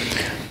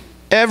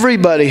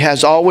 Everybody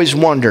has always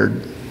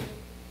wondered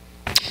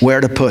where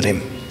to put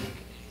him.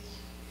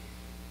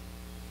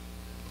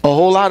 A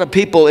whole lot of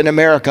people in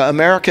America.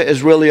 America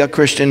is really a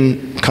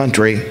Christian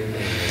country.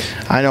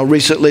 I know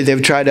recently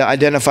they've tried to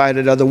identify it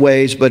in other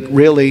ways, but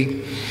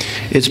really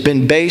it's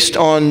been based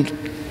on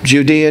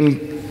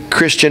Judean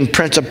Christian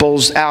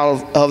principles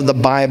out of the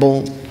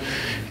Bible.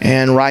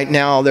 And right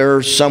now there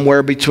are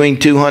somewhere between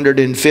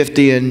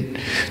 250 and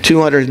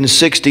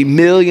 260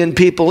 million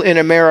people in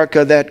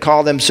America that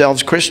call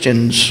themselves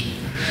Christians.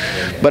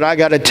 But I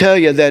got to tell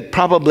you that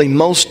probably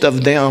most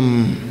of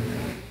them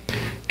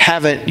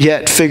haven't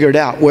yet figured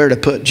out where to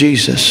put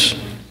Jesus.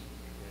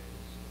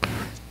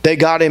 They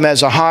got him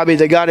as a hobby.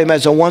 They got him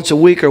as a once a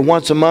week or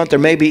once a month or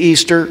maybe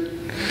Easter.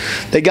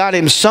 They got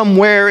him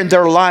somewhere in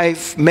their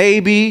life,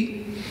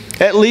 maybe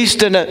at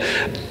least an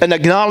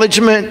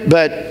acknowledgement,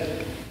 but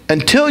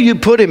until you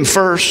put him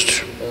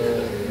first,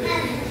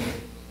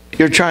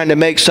 you're trying to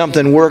make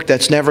something work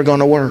that's never going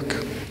to work.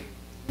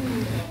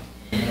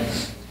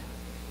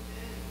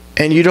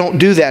 And you don't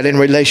do that in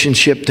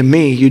relationship to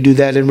me. You do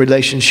that in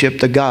relationship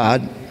to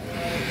God.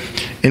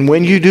 And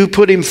when you do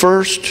put him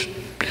first,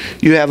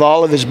 you have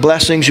all of his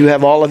blessings. You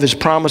have all of his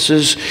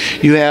promises.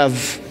 You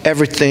have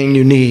everything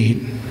you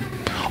need.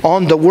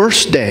 On the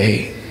worst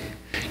day,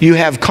 you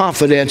have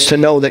confidence to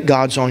know that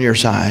God's on your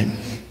side.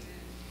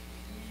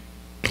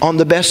 On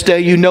the best day,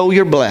 you know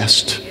you're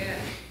blessed.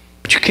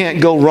 But you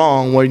can't go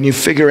wrong when you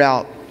figure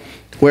out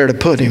where to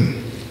put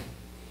him.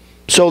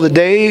 So the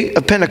day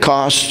of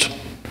Pentecost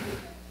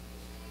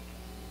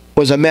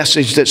was a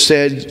message that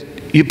said,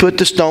 you put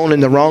the stone in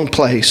the wrong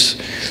place.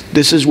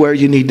 This is where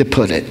you need to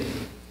put it.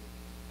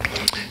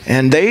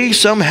 And they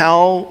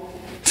somehow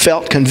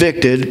felt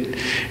convicted,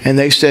 and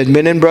they said,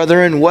 men and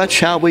brethren, what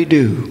shall we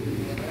do?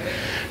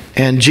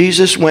 And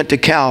Jesus went to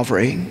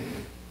Calvary.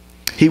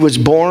 He was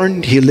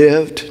born, he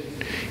lived,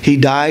 he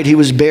died, he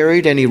was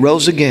buried, and he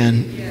rose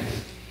again.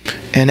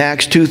 And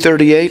Acts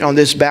 2:38 on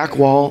this back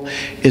wall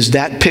is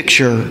that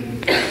picture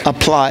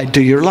applied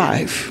to your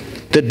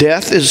life. The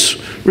death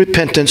is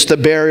repentance, the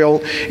burial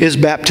is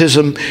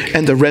baptism,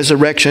 and the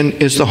resurrection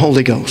is the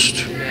Holy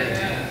Ghost.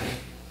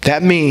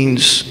 That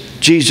means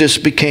Jesus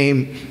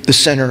became the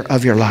center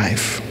of your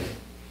life.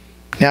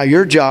 Now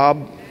your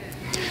job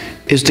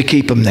is to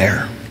keep him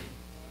there.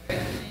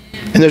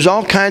 And there's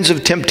all kinds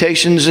of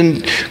temptations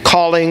and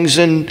callings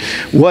and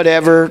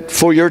whatever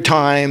for your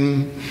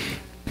time.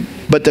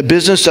 But the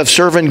business of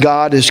serving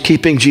God is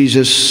keeping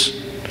Jesus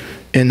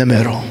in the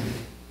middle.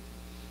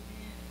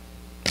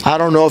 I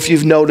don't know if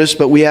you've noticed,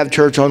 but we have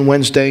church on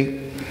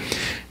Wednesday.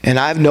 And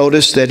I've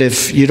noticed that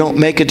if you don't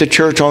make it to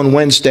church on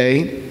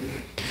Wednesday,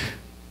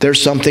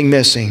 there's something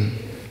missing.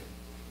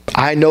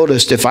 I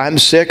noticed if I'm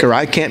sick or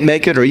I can't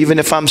make it, or even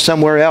if I'm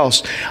somewhere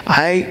else,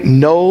 I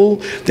know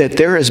that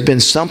there has been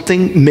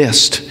something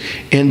missed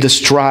in the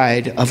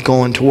stride of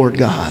going toward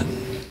God.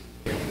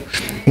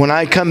 When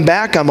I come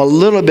back, I'm a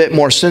little bit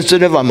more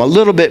sensitive. I'm a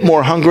little bit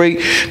more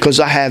hungry because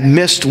I have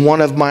missed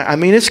one of my,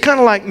 it's kind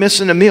of like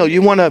missing a meal.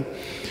 You want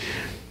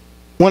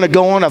to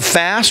go on a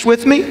fast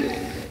with me?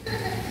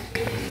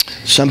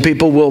 Some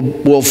people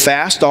will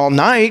fast all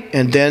night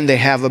and then they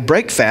have a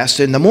break fast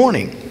in the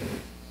morning.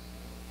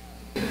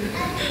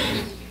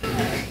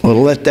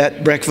 We'll let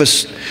that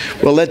breakfast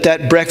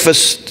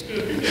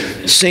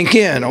sink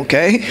in,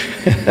 okay?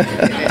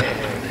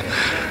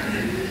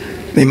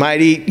 They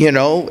might eat,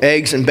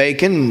 eggs and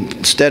bacon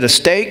instead of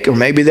steak, or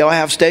maybe they'll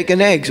have steak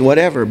and eggs,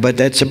 whatever, but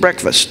that's a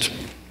breakfast.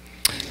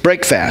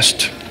 Break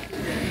fast.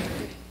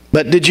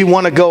 But did you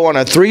want to go on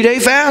a 3-day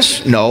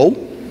fast?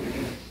 No.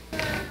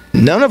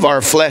 None of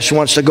our flesh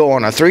wants to go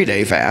on a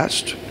 3-day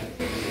fast.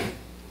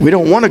 We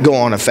don't want to go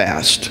on a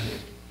fast.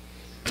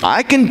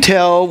 I can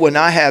tell when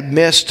I have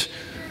missed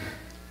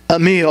a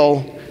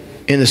meal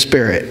in the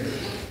Spirit.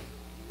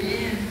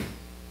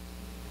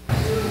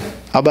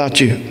 How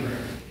about you?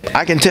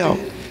 I can tell.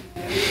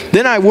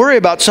 Then I worry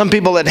about some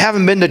people that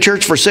haven't been to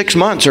church for 6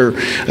 months or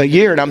a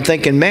year, and I'm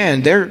thinking,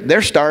 man,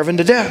 they're starving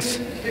to death.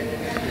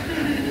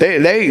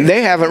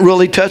 They haven't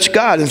really touched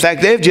God. In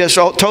fact, they've just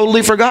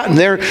totally forgotten.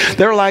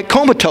 They're like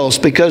comatose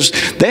because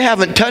they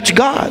haven't touched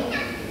God.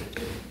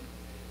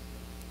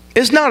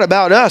 It's not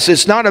about us.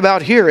 It's not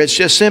about here. It's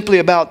just simply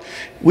about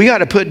we got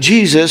to put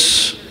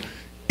Jesus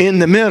in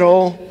the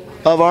middle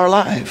of our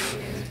life.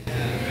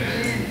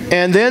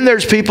 And then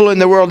there's people in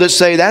the world that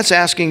say that's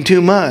asking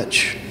too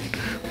much.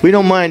 We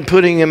don't mind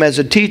putting him as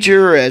a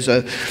teacher, as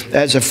a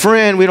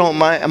friend. We don't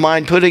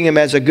mind putting him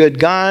as a good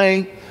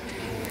guy.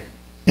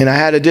 And I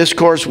had a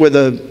discourse with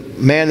a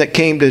man that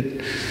came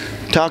to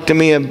talk to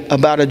me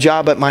about a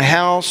job at my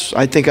house.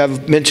 I think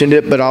I've mentioned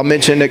it, but I'll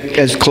mention it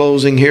as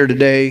closing here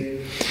today.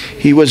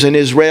 He was an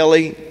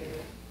Israeli,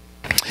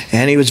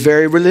 and he was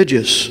very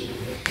religious.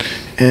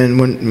 And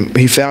when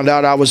he found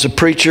out I was a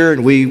preacher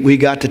and we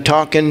got to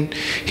talking,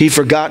 he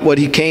forgot what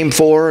he came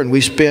for, and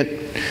we spent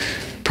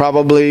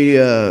probably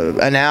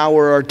an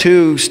hour or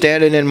two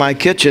standing in my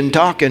kitchen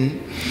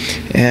talking.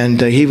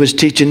 And he was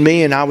teaching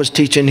me and I was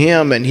teaching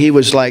him, and he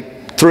was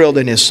like thrilled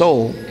in his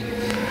soul.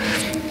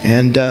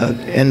 And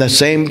the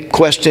same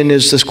question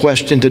is this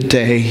question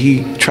today.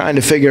 He trying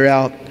to figure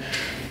out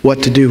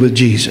what to do with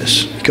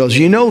Jesus. Because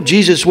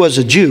Jesus was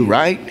a Jew,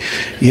 right?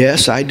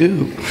 Yes, I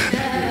do.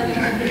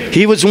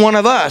 He was one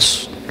of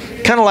us.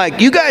 Kind of like,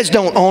 you guys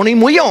don't own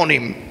him, we own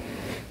him.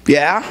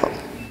 Yeah.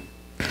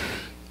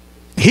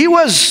 He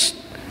was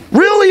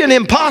Really an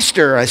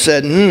imposter? I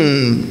said,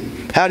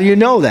 how do you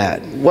know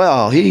that?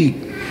 Well, he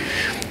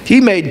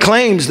made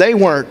claims they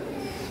weren't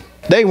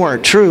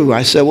true.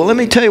 I said, well, let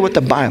me tell you what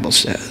the Bible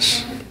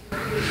says.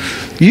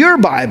 Your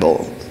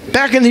Bible,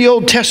 back in the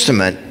Old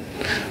Testament,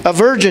 a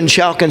virgin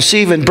shall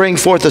conceive and bring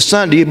forth a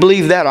son. Do you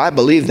believe that? I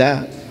believe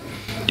that.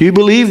 Do you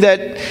believe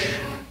that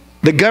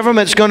the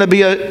government's going to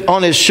be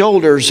on his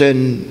shoulders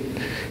and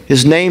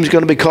his name's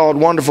going to be called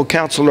Wonderful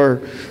Counselor,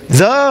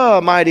 the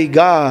Mighty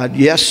God?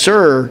 Yes,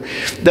 sir.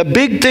 The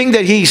big thing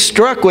that he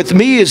struck with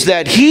me is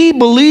that he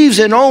believes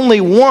in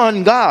only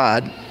one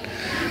God,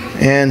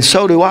 and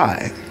so do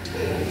I.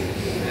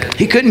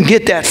 He couldn't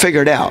get that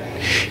figured out.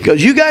 He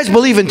goes, you guys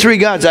believe in three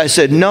gods? I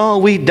said, no,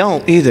 we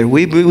don't either.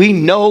 We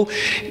know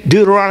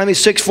Deuteronomy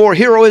 6:4,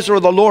 Hear, O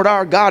Israel, the Lord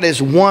our God is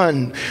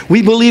one.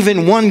 We believe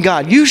in one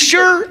God. You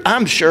sure?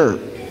 I'm sure.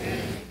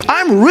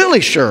 I'm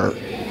really sure.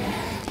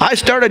 I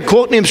started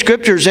quoting him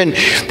scriptures and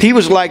he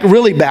was like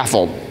really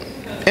baffled.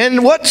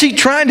 And what's he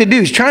trying to do?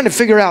 He's trying to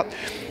figure out,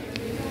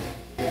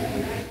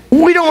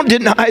 we don't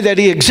deny that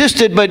he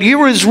existed, but he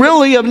was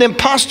really an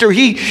imposter.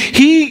 He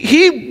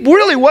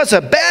really was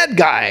a bad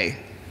guy.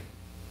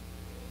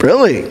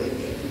 Really.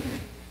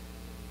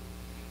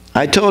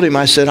 I told him,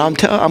 I said, I'm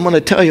going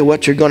to tell you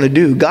what you're going to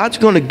do. God's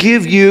going to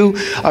give you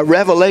a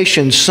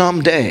revelation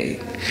someday.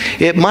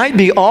 It might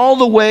be all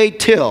the way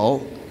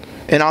till,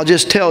 and I'll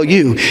just tell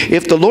you,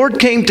 if the Lord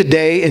came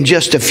today, in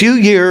just a few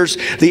years,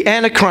 the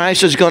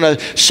Antichrist is going to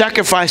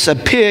sacrifice a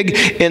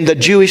pig in the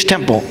Jewish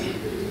temple.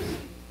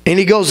 And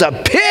he goes, a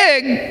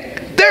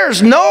pig?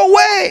 There's no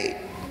way. I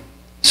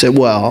said,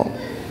 well,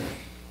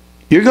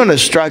 you're going to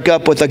strike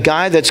up with a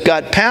guy that's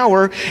got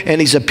power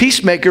and he's a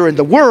peacemaker in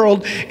the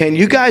world, and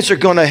you guys are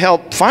going to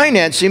help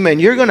finance him,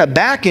 and you're going to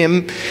back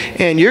him,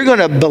 and you're going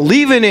to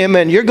believe in him,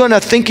 and you're going to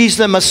think he's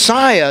the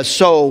Messiah.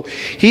 So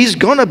he's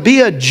going to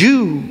be a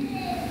Jew.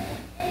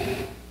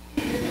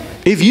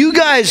 If you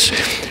guys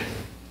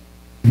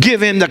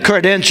give him the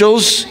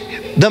credentials,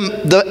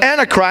 the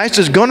Antichrist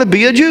is going to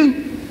be a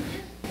Jew.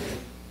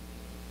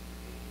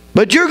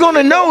 But you're going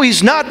to know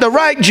he's not the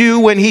right Jew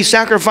when he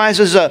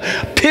sacrifices a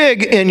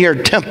pig in your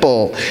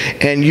temple.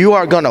 And you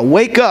are going to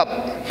wake up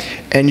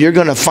and you're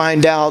going to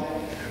find out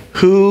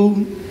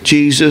who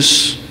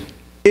Jesus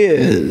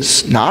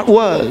is. Not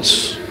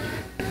was,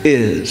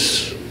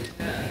 is.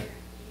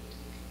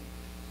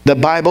 The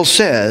Bible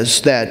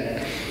says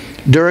that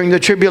during the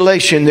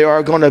tribulation there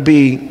are going to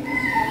be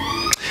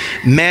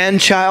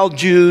man-child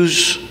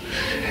Jews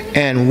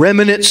and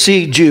remnant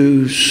seed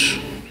Jews.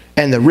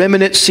 And the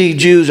remnant seed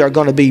Jews are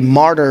going to be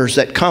martyrs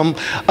that come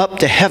up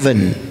to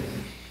heaven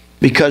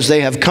because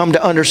they have come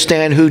to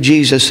understand who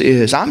Jesus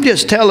is. I'm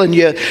just telling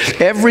you,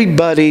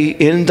 everybody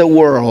in the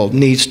world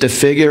needs to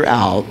figure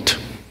out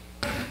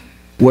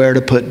where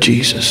to put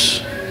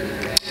Jesus.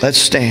 Let's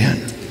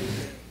stand.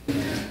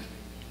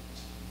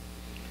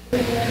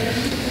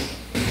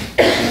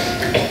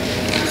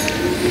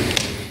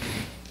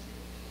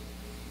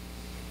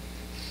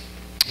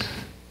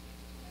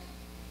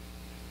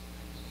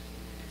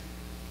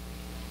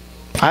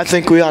 I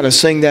think we ought to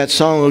sing that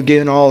song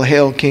again, All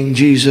Hail King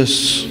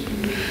Jesus,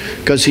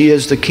 because he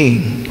is the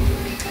King.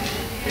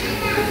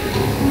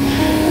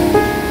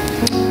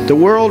 The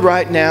world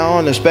right now,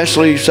 and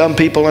especially some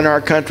people in our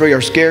country,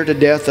 are scared to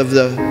death of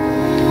the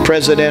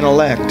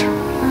president-elect.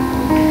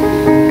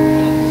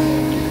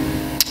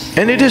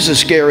 And it is a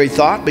scary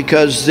thought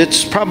because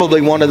it's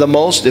probably one of the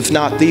most, if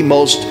not the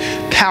most,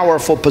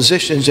 powerful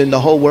positions in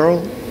the whole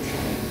world.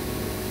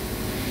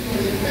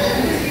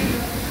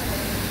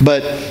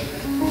 But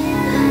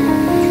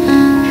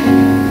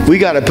we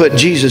got to put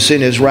Jesus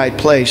in his right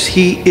place.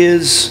 He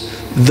is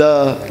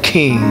the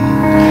King,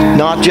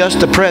 not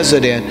just a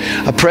president.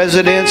 A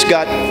president's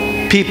got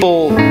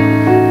people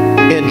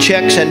in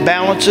checks and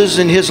balances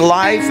in his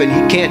life, and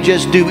he can't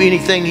just do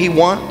anything he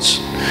wants.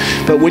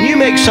 But when you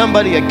make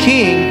somebody a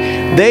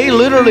king, they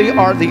literally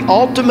are the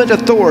ultimate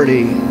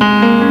authority.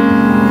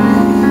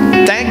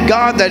 Thank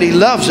God that he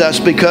loves us,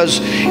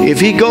 because if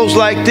he goes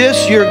like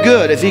this, you're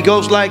good. If he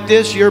goes like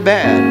this, you're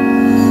bad.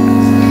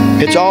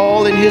 It's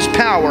all in his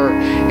power.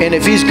 And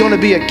if he's going to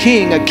be a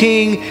king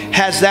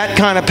has that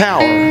kind of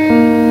power.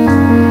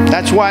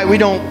 That's why we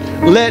don't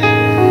let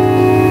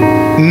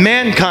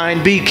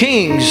mankind be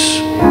kings,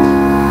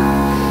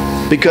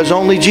 because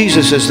only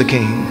Jesus is the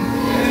king.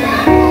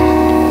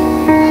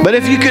 But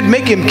if you could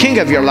make him king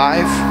of your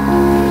life,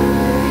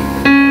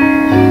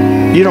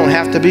 you don't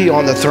have to be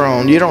on the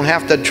throne. You don't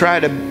have to try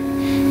to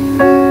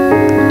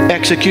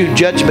execute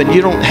judgment.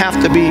 You don't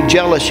have to be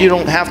jealous. You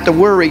don't have to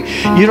worry.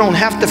 You don't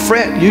have to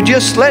fret. You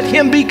just let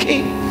him be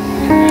king.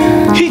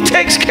 He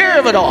takes care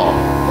of it all.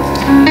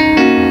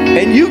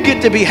 And you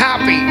get to be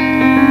happy.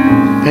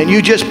 And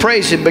you just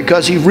praise him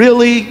because he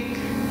really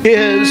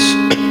is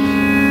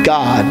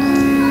God.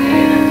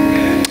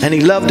 And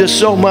he loved us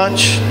so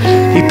much,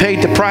 he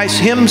paid the price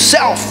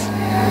himself.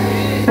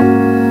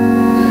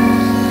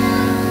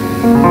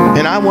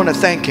 And I want to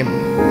thank him.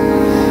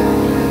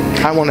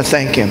 I want to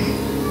thank him.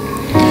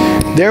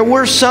 There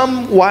were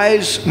some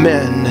wise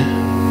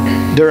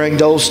men during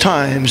those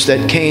times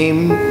that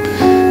came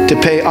to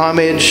pay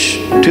homage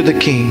to the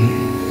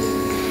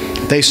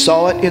King. They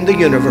saw it in the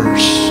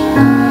universe.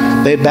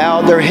 They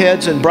bowed their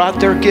heads and brought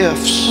their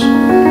gifts.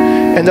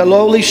 And the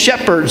lowly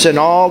shepherds and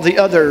all the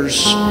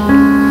others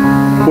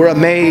were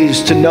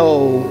amazed to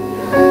know.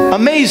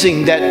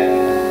 Amazing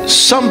that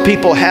some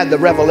people had the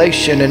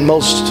revelation and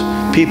most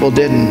people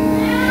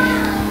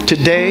didn't.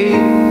 Today,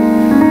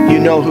 you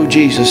know who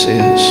Jesus is.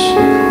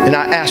 And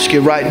I ask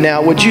you right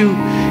now, would you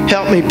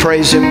help me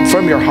praise Him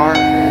from your heart?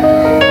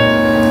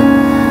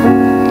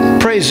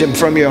 Praise Him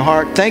from your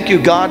heart. Thank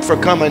you, God, for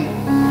coming.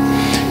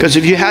 Because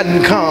if you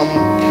hadn't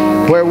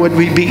come, where would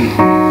we be?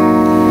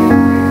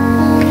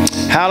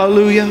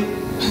 Hallelujah.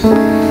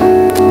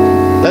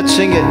 Let's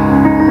sing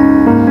it.